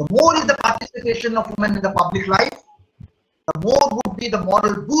 The more is the participation of women in the public life, the more would be the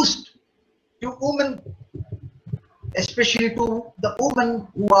moral boost to women, especially to the women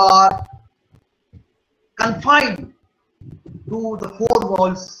who are confined to the four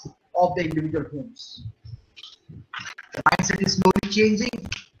walls of the individual homes. The mindset is slowly changing,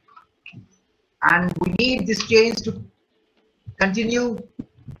 and we need this change to continue to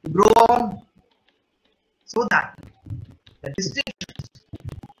grow on so that the distinctions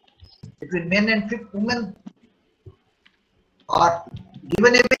between men and women are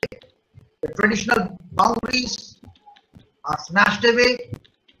given away, the traditional boundaries are snatched away,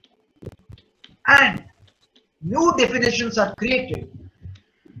 and new definitions are created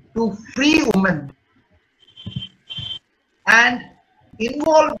to free women and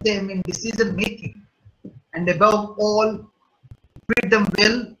involve them in decision making, and above all treat them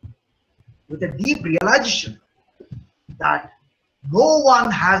well, with a deep realization that no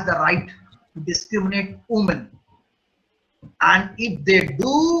one has the right to discriminate women And if they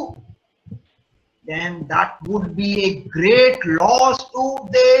do, then that would be a great loss to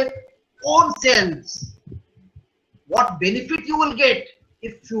their own selves. What benefit you will get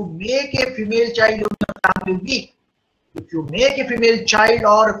if you make a female child in your family weak? If you make a female child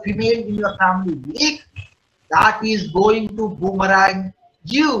or a female in your family weak, that is going to boomerang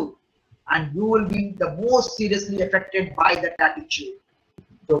you, and you will be the most seriously affected by that attitude.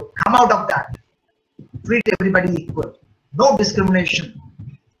 So come out of that. Treat everybody equal. No discrimination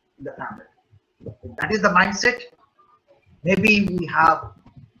in the family. If that is the mindset, maybe we have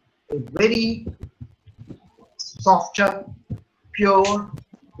a very softer, pure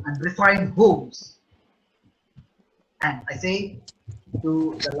and refined homes. And I say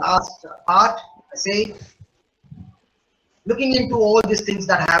to the last part, I say, looking into all these things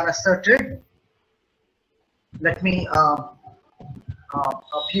that I have asserted, let me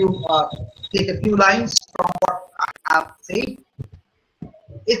take a few lines from what I have said.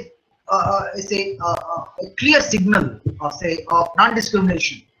 If a clear signal, of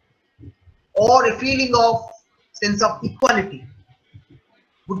non-discrimination, or a feeling of sense of equality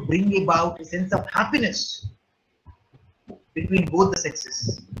would bring about a sense of happiness between both the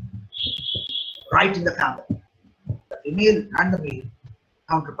sexes, right in the family. The female and the male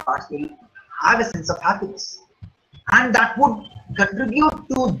counterparts will have a sense of happiness, and that would contribute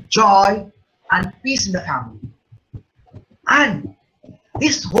to joy and peace in the family. And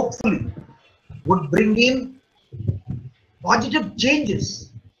this hopefully would bring in positive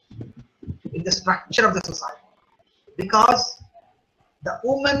changes in the structure of the society, because the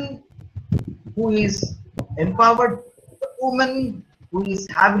woman who is empowered, the woman who is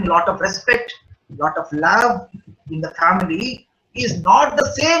having a lot of respect, lot of love in the family, is not the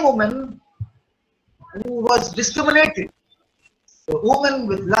same woman who was discriminated. The woman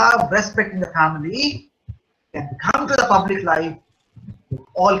with love, respect in the family can come to the public life with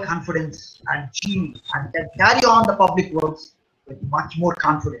all confidence and zeal, and can carry on the public works with much more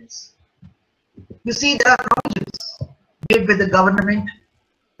confidence. You see, there are provisions made by the government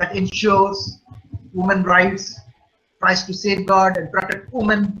that ensures women rights, tries to safeguard and protect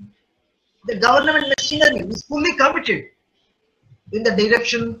women. The government machinery is fully committed in the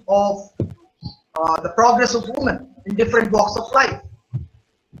direction of the progress of women in different walks of life.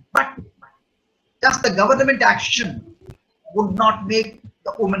 But just the government action would not make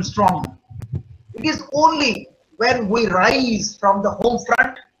the woman strong. It is only when we rise from the home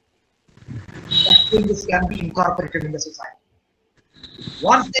front that changes can be incorporated in the society.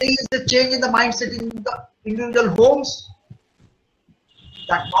 Once there is a change in the mindset in the individual homes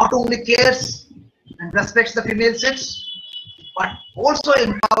that not only cares and respects the female sex, but also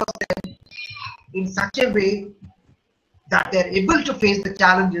empowers them in such a way that they are able to face the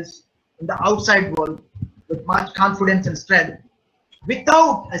challenges in the outside world with much confidence and strength,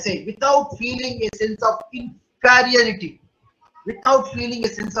 without, without feeling a sense of inferiority,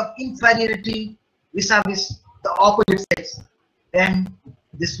 vis-a-vis the opposite sex, then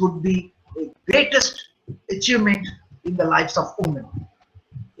this would be the greatest achievement in the lives of women.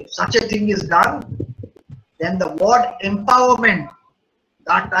 If such a thing is done, then the word empowerment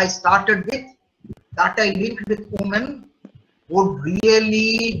that I started with, that I linked with women, would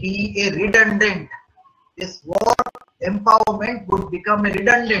really be a redundant. This word empowerment would become a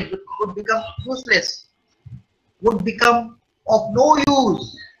redundant, would become useless, would become of no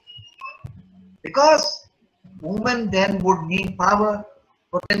use, because women then would need power,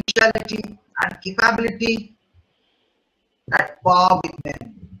 potentiality and capability at par with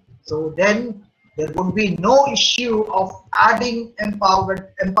men. So then there would be no issue of adding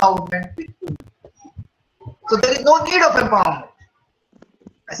empowerment with women. So there is no need of empowerment.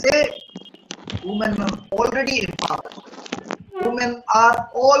 I say women are already empowered. Women are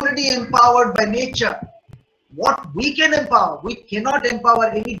already empowered by nature. What we can empower, we cannot empower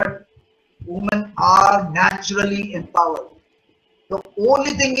anybody. Women are naturally empowered. The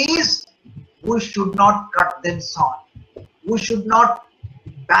only thing is, we should not cut them short. We should not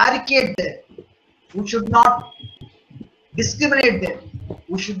barricade them. We should not discriminate them.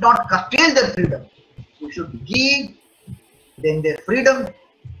 We should not curtail their freedom. We should give them their freedom.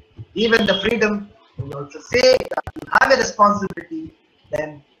 Even the freedom, we also say that you have a responsibility.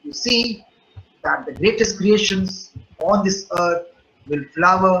 Then you see that the greatest creations on this earth will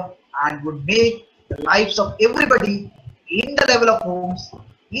flower and would make the lives of everybody in the level of homes,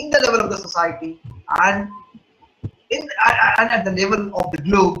 in the level of the society, and at the level of the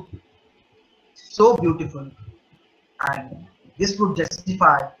globe so beautiful. And this would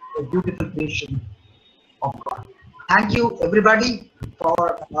justify a beautiful creation of God. Thank you everybody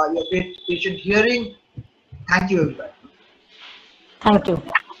for your patient hearing. Thank you everybody. Thank you.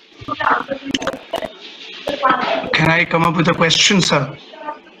 Can I come up with a question, sir?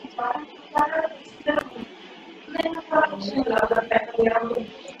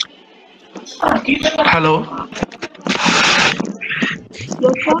 Hello.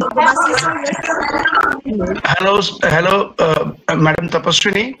 Hello, Madam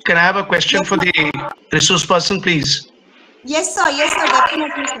Tapaswini. Can I have a question for the resource person, please? Yes, sir. Yes, sir.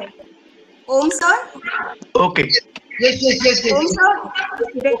 Definitely, sir. Om, sir. Okay. Yes. Om, sir.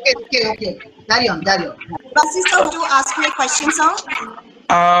 Okay. Carry on. Vasi, sir, to ask you a question, sir.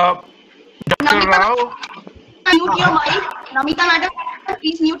 Dr. Rao. Mute your mic. Namita, madam,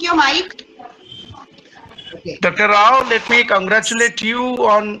 please mute your mic. Okay. Dr. Rao, let me congratulate you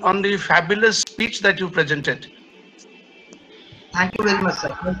on the fabulous speech that you presented. Thank you very much,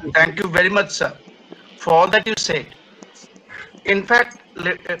 sir. Thank you very much, sir, for all that you said. In fact,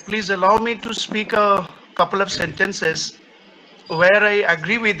 please allow me to speak a couple of sentences where I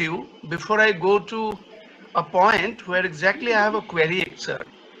agree with you before I go to a point where exactly I have a query, sir.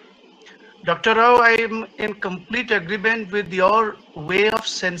 Dr. Rao, I am in complete agreement with your way of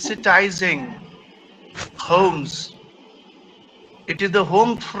sensitizing homes. It is the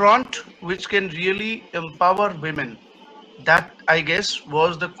home front which can really empower women. That, I guess,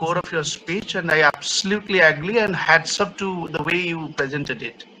 was the core of your speech, and I absolutely agree, and hats up to the way you presented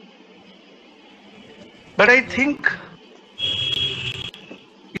it. But I think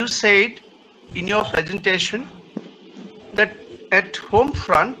you said in your presentation that at home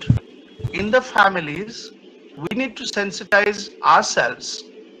front, in the families, we need to sensitize ourselves,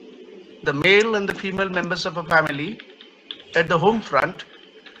 the male and the female members of a family, at the home front,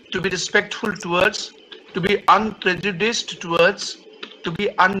 to be respectful towards, to be unprejudiced towards, to be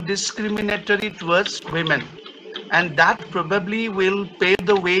undiscriminatory towards women. And that probably will pave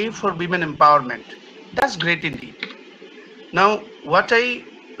the way for women empowerment. That's great indeed. Now, what I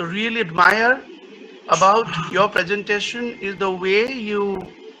really admire about your presentation is the way you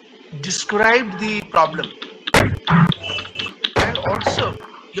described the problem and also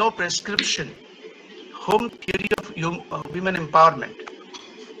your prescription, home theory of women empowerment.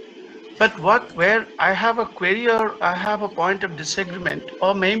 But where I have a query or I have a point of disagreement,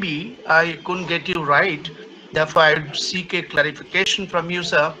 or maybe I couldn't get you right, therefore I seek a clarification from you,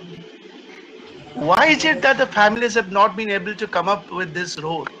 sir. Why is it that the families have not been able to come up with this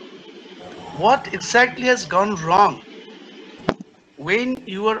role? What exactly has gone wrong? When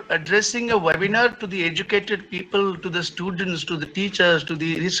you are addressing a webinar to the educated people, to the students, to the teachers, to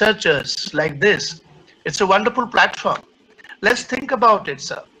the researchers like this, it's a wonderful platform. Let's think about it,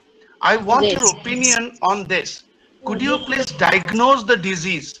 sir. I want your opinion on this. Could you please diagnose the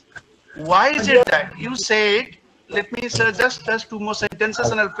disease? Why is it that you said, let me, sir, just two more sentences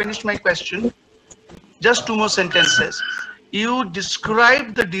and I'll finish my question. Just two more sentences. You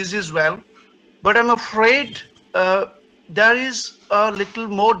described the disease well, but I'm afraid there is a little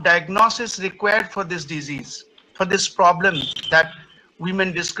more diagnosis required for this disease, for this problem that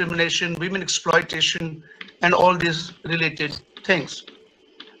women discrimination, women exploitation, and all these related things.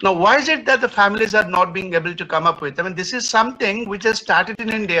 Now, why is it that the families are not being able to come up with? I mean, this is something which has started in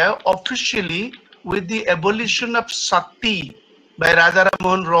India officially with the abolition of sati by Raja Ram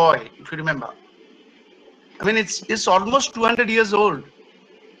Mohan Roy, if you remember. I mean, it's almost 200 years old.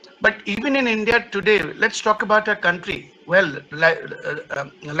 But even in India today, let's talk about our country. Well,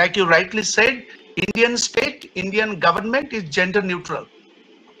 like you rightly said, Indian state, Indian government is gender neutral.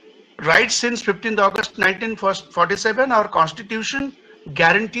 Right since 15th August 1947, our constitution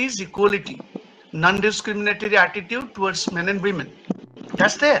guarantees equality, non-discriminatory attitude towards men and women.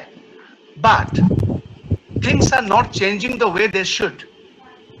 That's there. But things are not changing the way they should.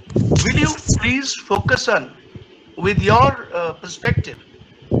 Will you please focus on, with your perspective,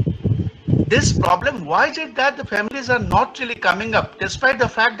 this problem? Why is it that the families are not really coming up, despite the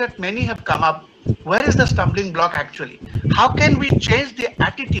fact that many have come up? Where is the stumbling block actually? How can we change the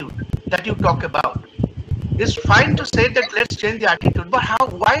attitude that you talk about? It's fine to say that let's change the attitude, but how?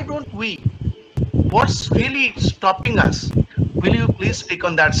 Why don't we? What's really stopping us? Will you please speak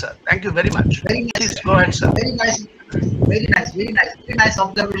on that, sir? Thank you very much. Very nice. Please go ahead, sir. Very nice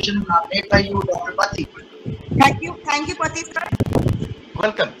observation made by you, Dr. Pati. Thank you, Pati, sir.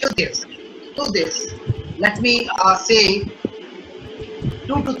 Welcome. To this, let me say 2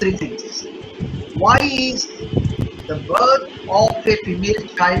 to 3 things. Why is the birth of a female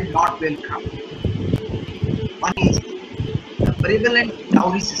child not welcome? One is the prevalent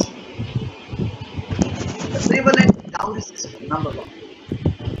dowry system. The prevalent dowry system, number one.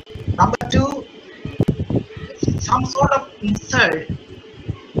 Number two, some sort of insult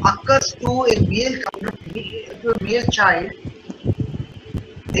occurs to a male child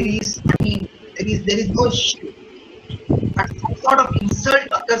there is no shift. But some sort of insult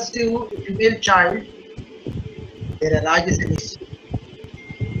occurs to a female child, there arises an issue.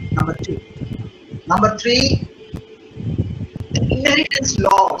 Number two. Number three, the inheritance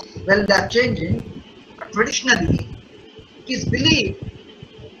laws, well, they are changing, but traditionally, it is believed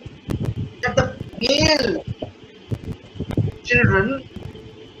that the male children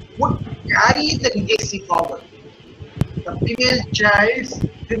would carry the legacy forward. The female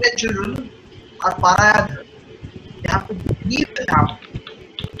children are pariah. They have to leave the family.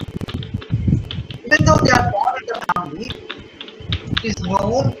 Even though they are born in the family, it is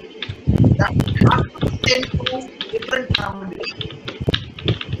known that they have to be sent to different families.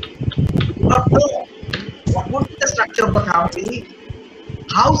 We do not know what would be the structure of the family,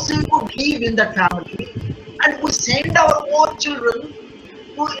 how they would live in that family, and we send our own children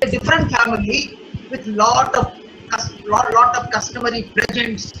to a different family with lot of customary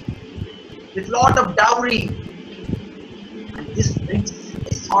presents, with lot of dowry, and this brings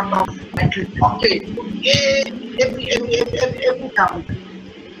a sort of mental blockage to every family.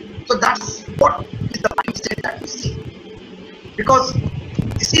 So that's what is the mindset that we see, because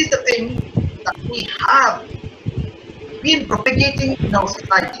this is the thing that we have been propagating in our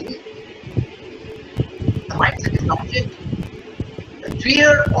society. The mindset is not changing. The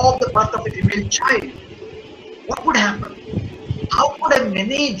fear of the birth of a female child. What would happen? How could I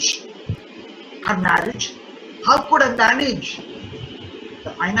manage her marriage? How could I manage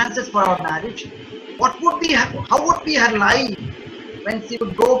the finances for our marriage? How would be her life when she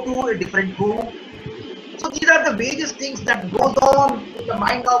would go to a different home? So these are the various things that goes on in the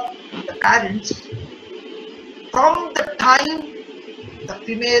mind of the parents from the time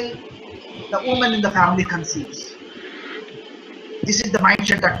the woman in the family conceives. This is the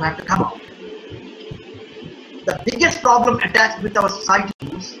mindset that we have to come out. The biggest problem attached with our society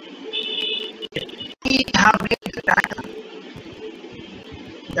is we have made the pattern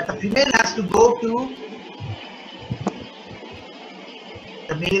that the female has to go to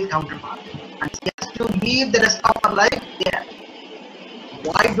the male counterpart and she has to live the rest of her life there.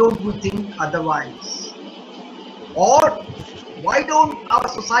 Why don't we think otherwise? Or why don't our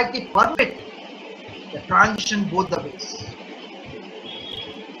society permit the transition both the ways?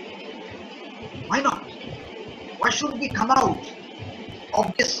 Why not? Why should we come out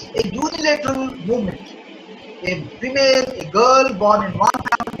of this a unilateral movement? A female, a girl born in one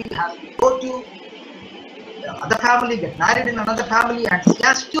family has to go to the other family, get married in another family, and she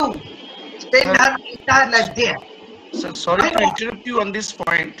has to spend her entire life there. Sir, sorry to interrupt you on this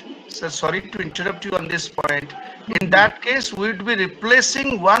point. Sir, sorry to interrupt you on this point. In that case, we would be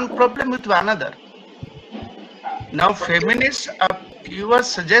replacing one problem with another. Now, feminists, you are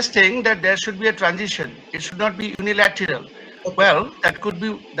suggesting that there should be a transition. It should not be unilateral. Well, that could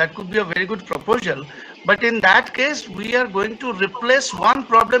be a very good proposal. But in that case, we are going to replace one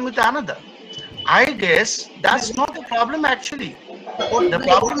problem with another. I guess that's not the problem actually. The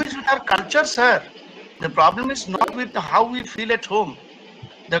problem is with our culture, sir. The problem is not with how we feel at home.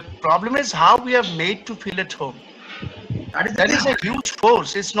 The problem is how we are made to feel at home. That is a huge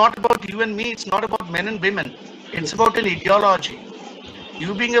force. It's not about you and me. It's not about men and women. It's about an ideology.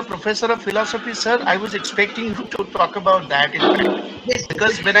 You being a professor of philosophy, sir, I was expecting you to talk about that in fact.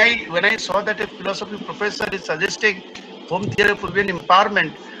 Because when I saw that a philosophy professor is suggesting home theory for women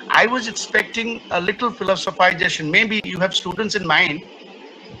empowerment, I was expecting a little philosophization. Maybe you have students in mind,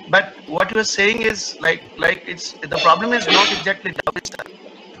 but what you are saying is like it's the problem is not exactly dowry, sir.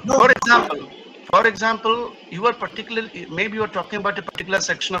 For example, you are maybe you are talking about a particular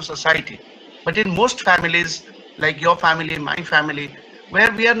section of society, but in most families, like your family, my family,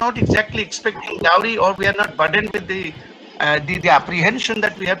 where we are not exactly expecting dowry, or we are not burdened with the apprehension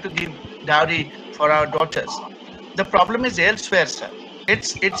that we have to give dowry for our daughters. The problem is elsewhere, sir.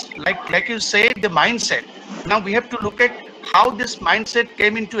 It's like you say, the mindset. Now we have to look at how this mindset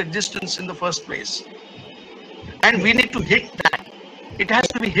came into existence in the first place, and we need to hit that. It has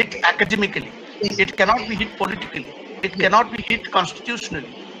to be hit academically. It cannot be hit politically. It cannot be hit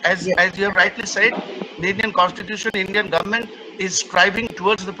constitutionally. As you have rightly said, the Indian Constitution, Indian government is striving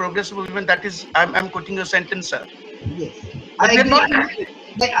towards the progress of women. That is, I'm quoting your sentence, sir. Yes. I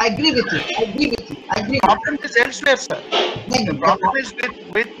agree with you. The problem is elsewhere, sir. The problem is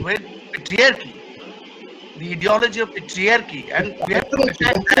with patriarchy, the ideology of patriarchy, and we have to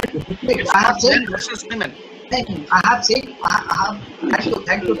attack that. I have said versus women. Thank you. I have said.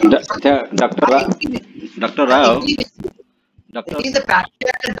 Thank you. Dr. Rao. It is a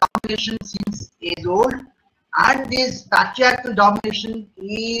patriarchal domination since age old, and this patriarchal domination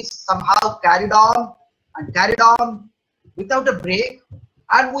is somehow carried on without a break,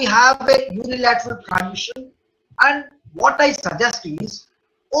 and we have a unilateral transition. And what I suggest is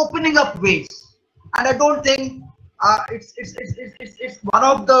opening up ways. And I don't think it's one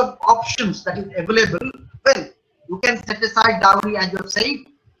of the options that is available. Well, you can set aside dowry, as you have said.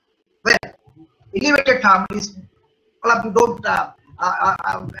 Well, elevated families, well, you don't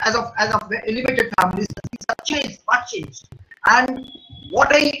as of elevated families, things have changed, much changed. And what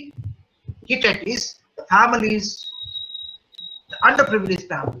I hit at is the families, the underprivileged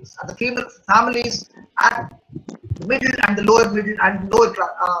families, and the female families at the middle and the lower middle and lower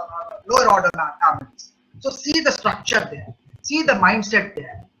order families. So see the structure there, see the mindset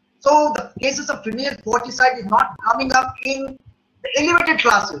there. So the cases of female foeticide is not coming up in the elevated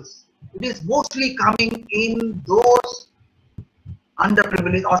classes. It is mostly coming in those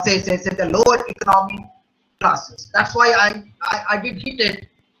underprivileged, or say the lower economic classes. That's why I did hit it,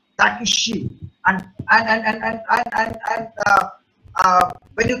 that issue. And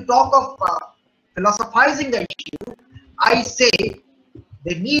when you talk of philosophizing the issue, I say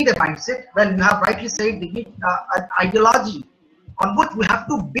they need a mindset. Well, you have rightly said they need an ideology on which we have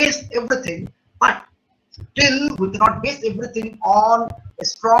to base everything, but still we cannot base everything on a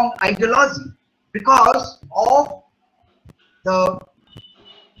strong ideology because of the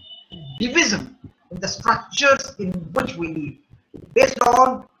division in the structures in which we live, based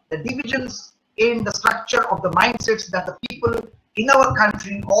on the divisions in the structure of the mindsets that the people in our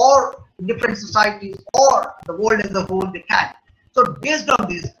country or in different societies or the world as a whole they can. So based on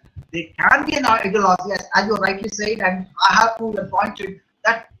this, there can be an ideology, as you rightly said, and I have to point it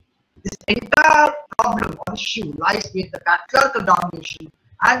that this entire problem or issue lies with the patriarchal domination,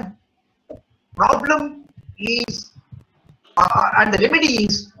 and problem is and the remedy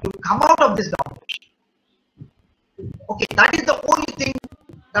is to come out of this domination. Okay, that is the only thing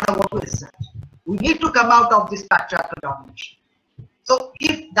that I want to research. We need to come out of this patriarchal domination. So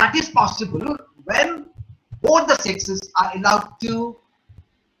if that is possible, when both the sexes are allowed to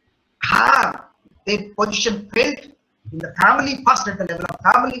have their position felt in the family, first at the level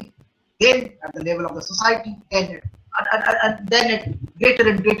of family, then at the level of the society, and then at greater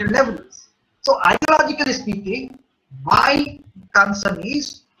and greater levels. So ideologically speaking, my concern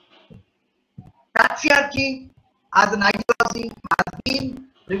is patriarchy as an ideology has been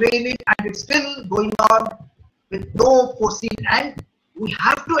prevailing and it's still going on with no foreseen end. We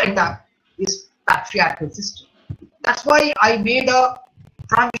have to end up this patriarchal system. That's why I made a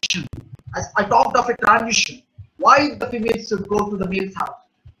transition. As I talked of a transition. Why the females should go to the male's house?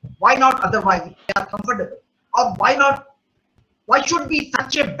 Why not otherwise if they are comfortable? Or why not? Why should be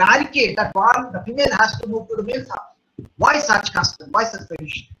such a barricade that the female has to move to the male's house? Why such custom? Why such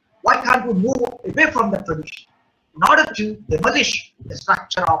tradition? Why can't we move away from the tradition in order to demolish the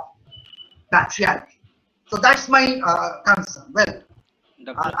structure of patriarchy? So that's my concern. Well,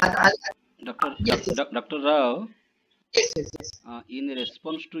 Dr. Rao, yes. in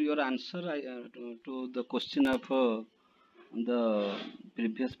response to your answer to the question of the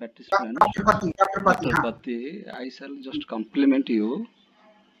previous participant, Dr. Pati, I shall just compliment you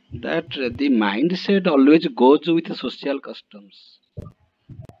that the mindset always goes with social customs,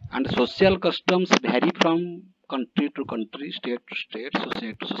 and social customs vary from country to country, state to state,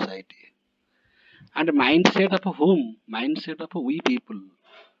 society to society. And mindset of whom? Mindset of we people.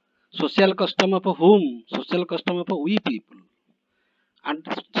 Social custom of whom? Social custom of we people. And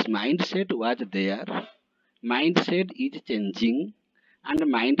this mindset was there. Mindset is changing, and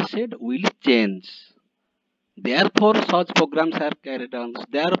mindset will change. Therefore, such programs are carried on.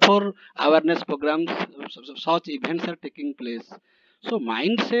 Therefore, awareness programs, such events are taking place. So,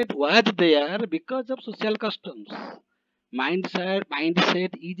 mindset was there because of social customs.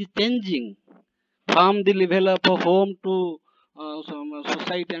 Mindset is changing from the level of a home to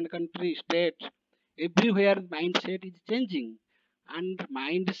society and country, state. Everywhere, mindset is changing, and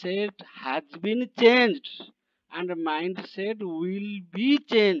mindset has been changed, and mindset will be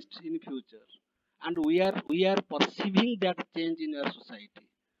changed in future, and we are perceiving that change in our society.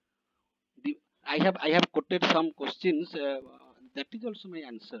 I have quoted some questions. That is also my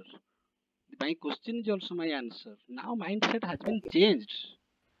answer. My question is also my answer. Now mindset has been changed.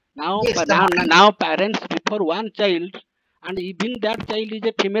 Now, Yes, now parents prefer one child, and even that child is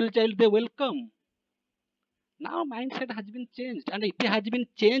a female child, they welcome. Now mindset has been changed, and it has been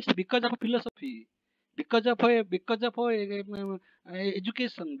changed because of philosophy, because of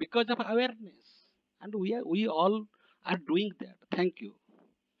education, because of awareness, and we all are doing that. Thank you.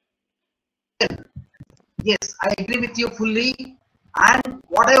 Yes, I agree with you fully. And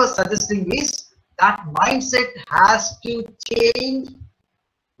what I was suggesting is that mindset has to change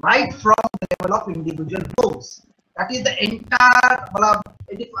right from the level of individual goals. That is the entire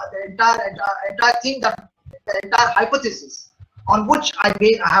entire thing, that the entire hypothesis on which I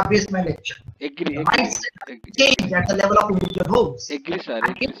have based my lecture. Agree, The agree, mindset agree, change at the level of individual homes. agree, sir. And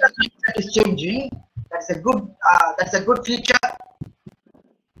Agree, if sir. the mindset is changing, that's a good feature,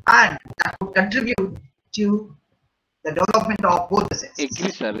 and that would contribute to the development of both the sexes.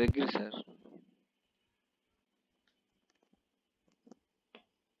 Agree, sir. Agree, sir.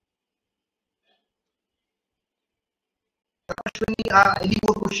 Any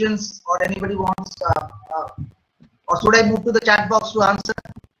more questions, or anybody wants, or should I move to the chat box to answer?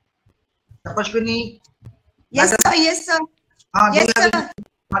 Tapashwini, Yes, madam, sir. Yes, sir. do Yes, you have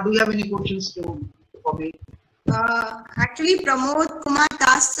sir. do you have any questions for me? Actually, Pramod Kumar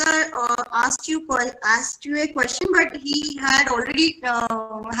Das sir asked you a question, but he had already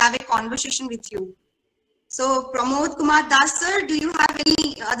have a conversation with you. So, Pramod Kumar Das sir, do you have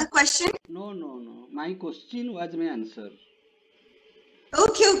any other question? No, no, no. My question was my answer.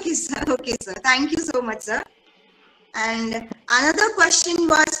 Okay, sir. Okay, sir. Thank you so much, sir. And another question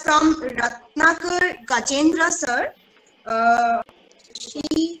was from Ratnakar Gajendra sir.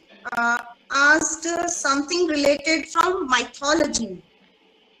 She asked something related from mythology.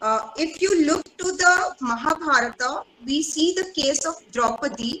 If you look to the Mahabharata, we see the case of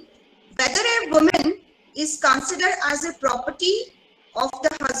Draupadi. Whether a woman is considered as a property of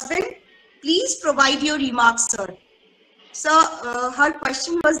the husband, please provide your remarks, sir. So her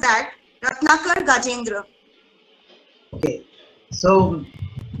question was that, Ratnakar Gajendra. Okay, so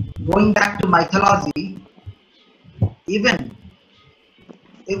going back to mythology, even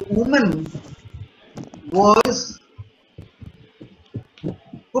a woman was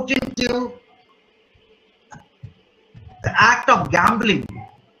put into the act of gambling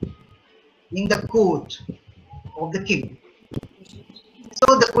in the court of the king.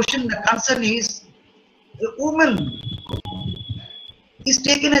 So the question, the concern is, a woman is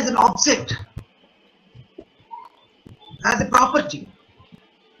taken as an object, as a property.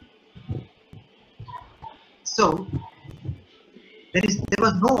 So there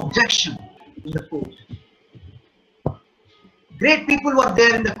was no objection in the court. Great people were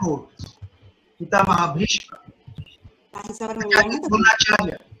there in the court. Pitamaha Bhishma,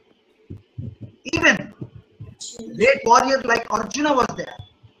 Acharya, even great warrior like Arjuna was there.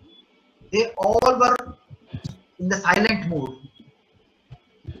 They all were in the silent mode.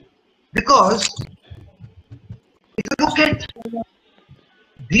 Because if you look at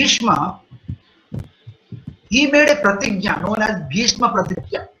Bhishma, he made a pratigya known as Bhishma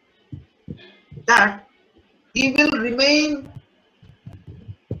Pratigya, that he will remain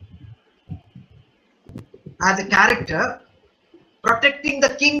as a character protecting the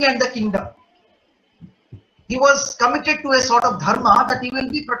king and the kingdom. He was committed to a sort of dharma that he will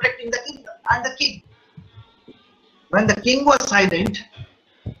be protecting the kingdom and the king. When the king was silent,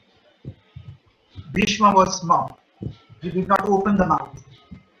 Bhishma was mum. He did not open the mouth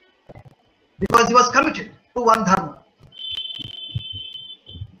because he was committed to one dharma.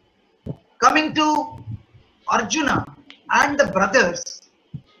 Coming to Arjuna and the brothers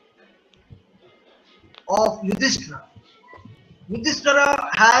of Yudhishthira, Yudhishthira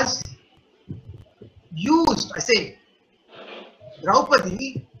has used, I say,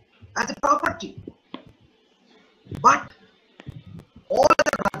 Draupadi as a property, but all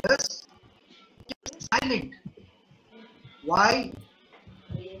the brothers kept silent. Why?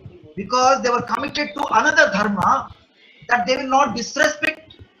 Because they were committed to another dharma, that they will not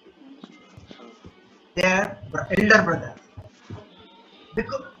disrespect their elder brother,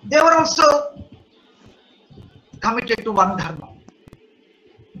 because they were also committed to one dharma.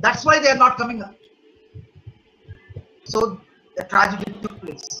 That's why they are not coming up. So the tragedy took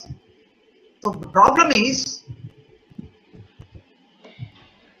place. So the problem is,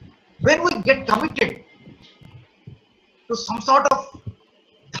 when we get committed to some sort of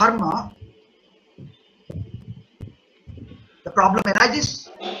dharma, the problem arises.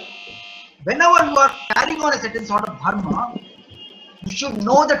 Whenever you are carrying on a certain sort of dharma, you should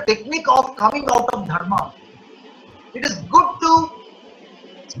know the technique of coming out of dharma. It is good to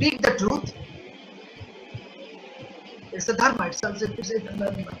speak the truth. It's a dharma itself.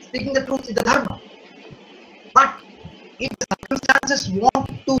 Speaking the truth is the dharma. But if the circumstances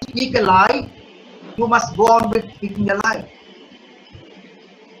want to speak a lie, you must go on with speaking a lie.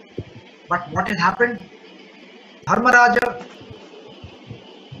 But what had happened? Dharmaraja,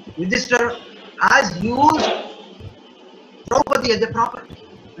 Yudhishthira has used Draupadi as a property,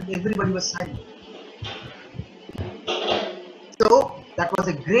 and everybody was silent. So that was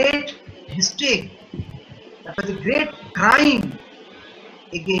a great mistake. That was a great crime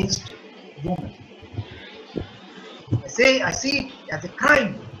against women. I see it as a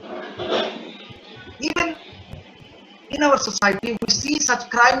crime. Even in our society, we see such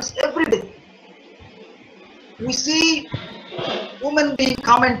crimes every day. We see women being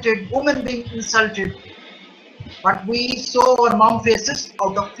commented, women being insulted, but we saw our mom faces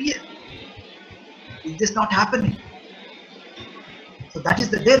out of fear. Is this not happening? So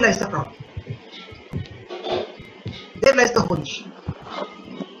there lies the problem. There lies the whole issue.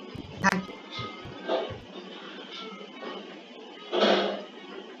 Thank you.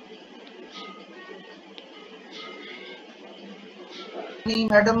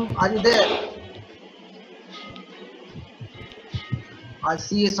 Madam, are you there? I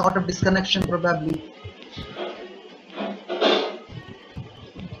see a sort of disconnection probably.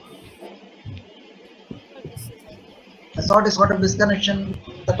 A sort of disconnection.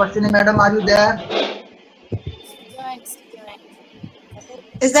 The question is, madam, are you there?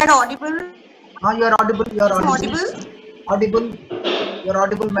 Is that audible? You are audible. You are audible. Audible. You are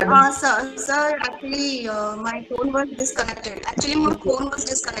audible, madam. Sir, actually, my phone was disconnected. Actually, my phone was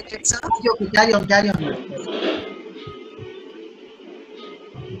disconnected, sir. Okay, carry on.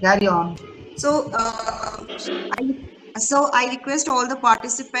 Carry on. So, I request all the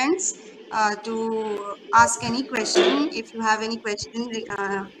participants to ask any question. If you have any question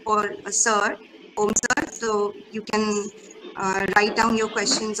for sir, Om sir, so you can write down your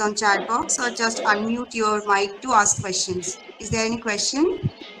questions on chat box or just unmute your mic to ask questions. Is there any question?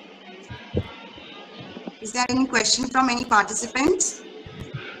 Is there any question from any participants?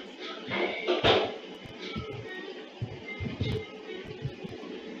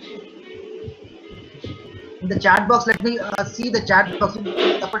 In the chat box, let me see the chat box.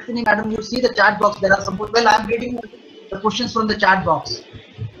 Tapashwini, madam, you see the chat box. There are some. Well, I am reading the questions from the chat box.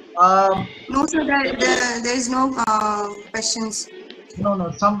 No, sir. There is no questions.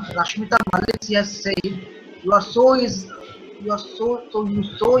 No. Some Rashmita Malik has said, you so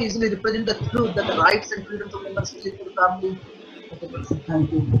easily represent the truth that the rights and freedoms of women still to the family. Okay,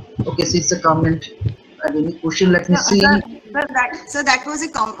 thank you. Okay, see, it's a comment. Any question? Let me see. Sir, that was a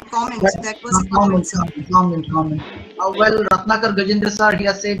comment. That was a comment. Comment. Well, Ratnakar Gajendra sir, he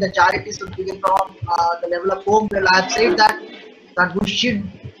has said the charity should begin from the level of home. Well, I have said that we should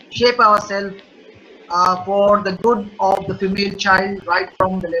shape ourselves for the good of the female child right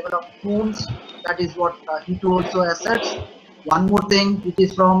from the level of homes. That is what he too also asserts. One more thing, it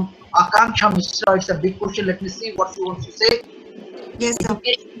is from Akanksha Mishra. It's a big question. Let me see what she wants to say. Yes, sir.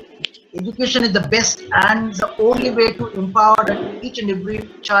 Education is the best and the only way to empower each and every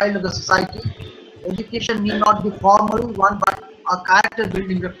child of the society. Education need not be formal one, but a character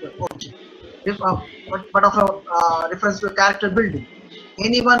building approach. But of a reference to a character building.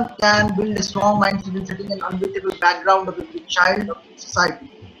 Anyone can build a strong mindset in setting an unbeatable background of every child of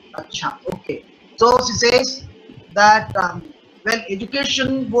society. Achha, okay. So she says that well,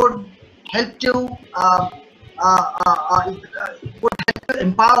 education would help to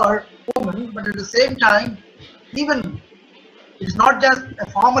empower women, but at the same time, even it's not just a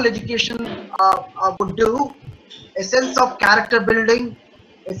formal education would do, a sense of character building,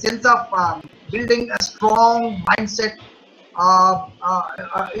 a sense of building a strong mindset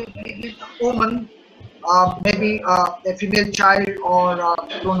in a woman, maybe a female child or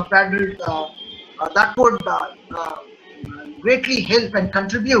grown-up adult, that would greatly help and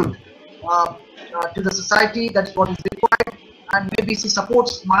contribute to the society. That's what is required, and maybe she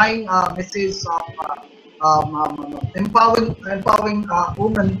supports my message of empowering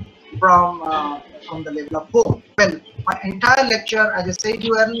women from the level of home. Well, my entire lecture, as I said to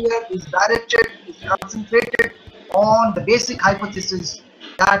you earlier, is concentrated on the basic hypothesis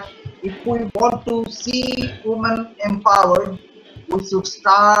that if we want to see women empowered, we should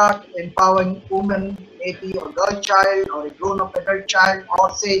start empowering women, maybe a girl child or a grown-up adult child,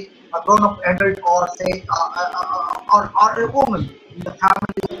 or say a grown-up adult, or say or a woman in the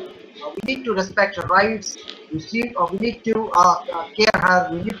family. We need to respect her rights. We need to care her.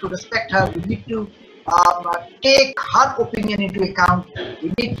 We need to respect her. We need to take her opinion into account.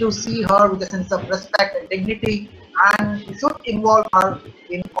 We need to see her with a sense of respect and dignity, and we should involve her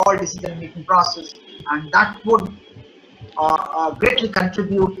in all decision-making process, and that would greatly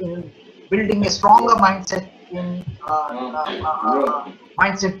contribute in building a stronger mindset in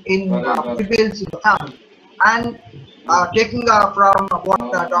females in the family. And taking from what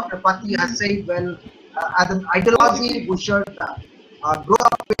Dr. Pati has said, well, as an ideology, we should grow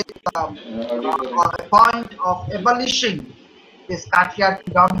up with a point of abolishing this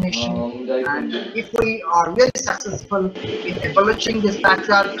patriarchal domination. And if we are really successful in abolishing this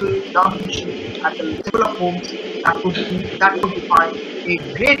patriarchal domination at the level of homes, that would define a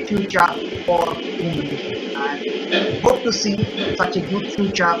great future for women. And hope to see such a good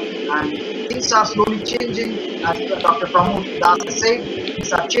future. And things are slowly changing, as Dr. Pramod Das has said.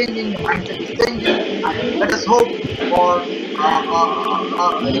 Things are changing, the mindset is changing, and let us hope for a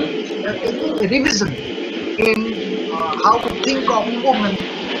revision in how we think of women,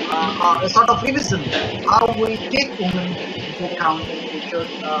 a sort of revision, how we take women into account. We should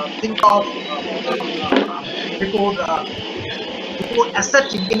think of before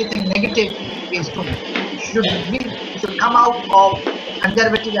accepting anything negative against women. We should come out of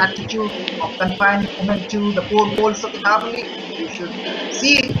conservative attitude of confining women to the four walls of the family. We should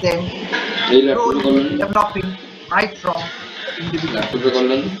see them growing, developing right from the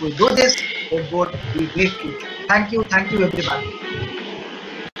individual. If we do this, it would be a great future. Thank you everybody.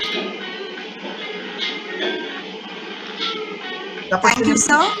 Thank you,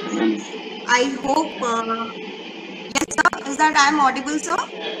 sir. I hope, yes, sir, is that I am audible, sir?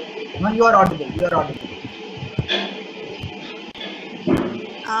 No, you are audible. You are audible.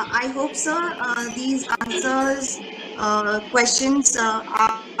 I hope, sir, these answers, questions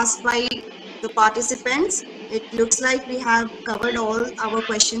asked by the participants, it looks like we have covered all our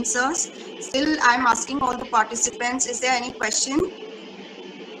questions, sir. Still, I'm asking all the participants, is there any question?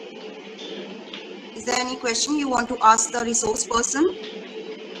 Is there any question you want to ask the resource person?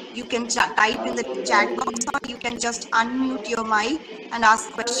 You can type in the chat box, or you can just unmute your mic and ask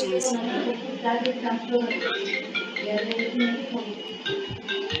questions.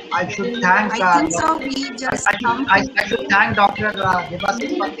 I should thank. I think so. We just I should thank Dr.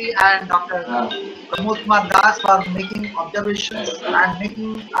 Devasith Pati and Dr. Pramod Kumar Das for making observations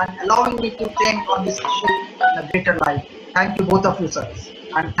and allowing me to think on this issue in a greater light. Thank you both of you, sirs,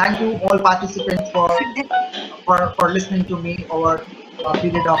 and thank you all participants for listening to me over a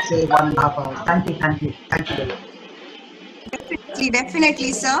period of say 1.5 hours. Thank you very much.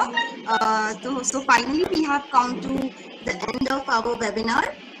 Definitely, sir. So finally, we have come to the end of our webinar.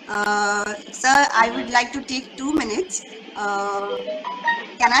 Sir, I would like to take 2 minutes.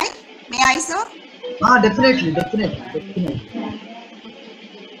 Can I? May I, sir? Definitely.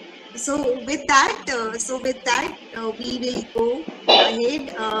 So with that, we will go ahead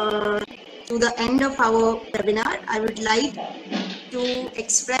to the end of our webinar. I would like to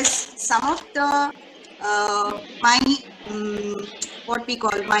express some of the my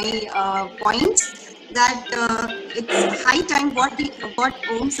points, that it's high time what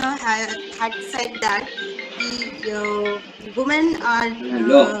Om sir had said, that the women are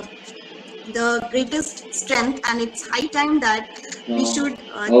the greatest strength, and it's high time that we should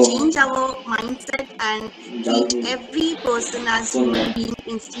change our mindset and treat every person as human being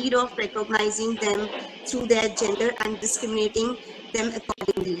instead of recognizing them through their gender and discriminating them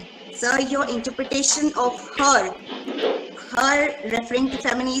accordingly. Sir, your interpretation of her referring to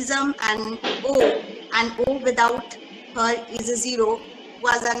feminism and O without her is a zero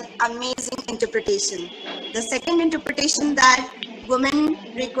was an amazing interpretation. The second interpretation, that woman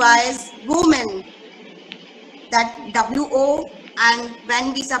requires woman, that WO, and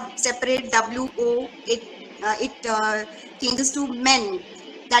when we separate WO, it changes to men.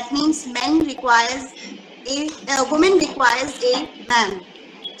 That means men requires a woman requires a man.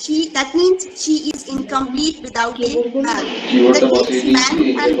 That means she is incomplete without a man. That means man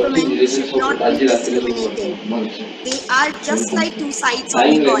and woman should not be discriminated. They are just like two sides of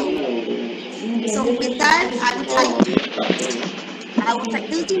the coin. So with that, I would like to our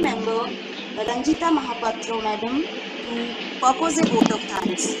faculty member, Ranjita Mahapatro madam, to propose a vote of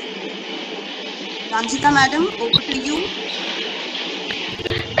thanks. Ranjita madam, over to you.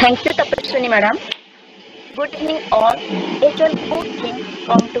 Thank you, Tapaswini madam. Good evening all. As well, good things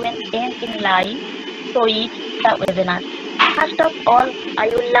come to an end in life, so is the webinar. First of all, I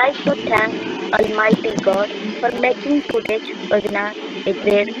would like to thank Almighty God for making today's webinar a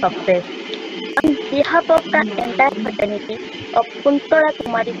great success. On behalf of the entire fraternity of Kuntala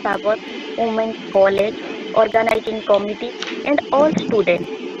Kumari Sagar Women's College Organizing Committee and all students,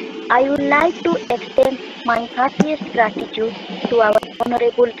 I would like to extend my heartiest gratitude to our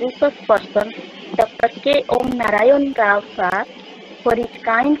Honorable Resource Person, Dr. K. Om Narayan Rao sir, for his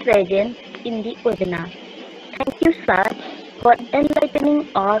kind presence in the webinar. Thank you, sir, for enlightening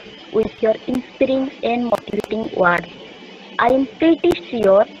us with your inspiring and motivating words. I am pretty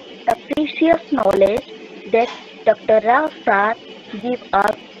sure the precious knowledge that Dr. Rao sir gives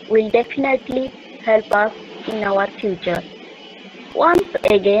us will definitely help us in our future. Once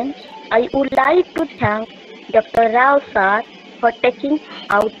again, I would like to thank Dr. Rao sir for taking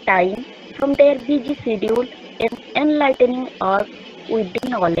out time from their busy schedule and enlightening us with the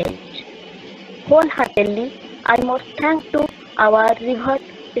knowledge. Wholeheartedly, I must thank to our revered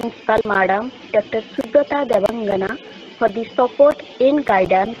Principal Madam, Dr. Subrata Devangana, for the support and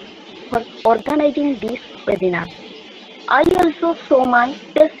guidance for organizing this webinar. I also show my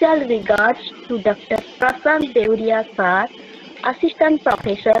special regards to Dr. Prashant Deoria Sir, Assistant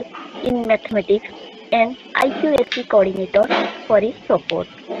Professor in Mathematics and IQAC Coordinator for his support.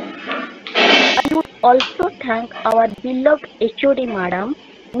 I would also thank our beloved HOD Madam,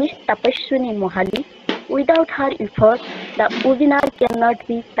 Ms. Tapaswini Mohali. Without her efforts, the webinar cannot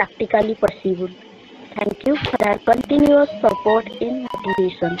be practically possible. Thank you for her continuous support and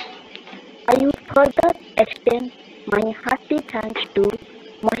motivation. I would further extend my hearty thanks to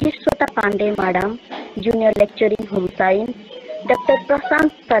Maheshwata Pandey Madam, Junior Lecturer in Home Science, Dr.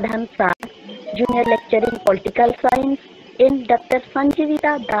 Prashant Pradhan Sir, Junior Lecturer in Political Science, and Dr.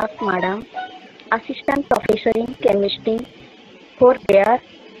 Sanjivita Das Madam, Assistant Professor in Chemistry, for their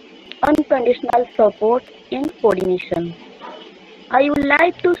unconditional support and coordination. I would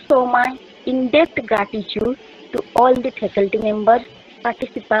like to show my in-depth gratitude to all the faculty members,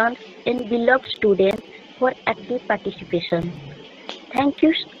 participants, and beloved students for active participation. Thank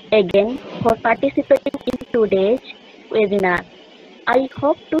you again for participating in today's webinar. I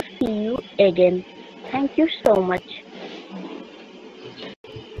hope to see you again. Thank you so much.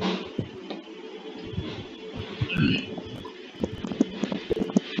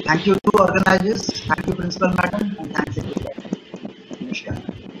 Thank you to organizers, thank you Principal Madam, and thanks everybody.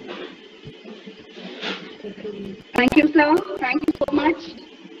 Namaskar. Thank you, sir. Thank you so much.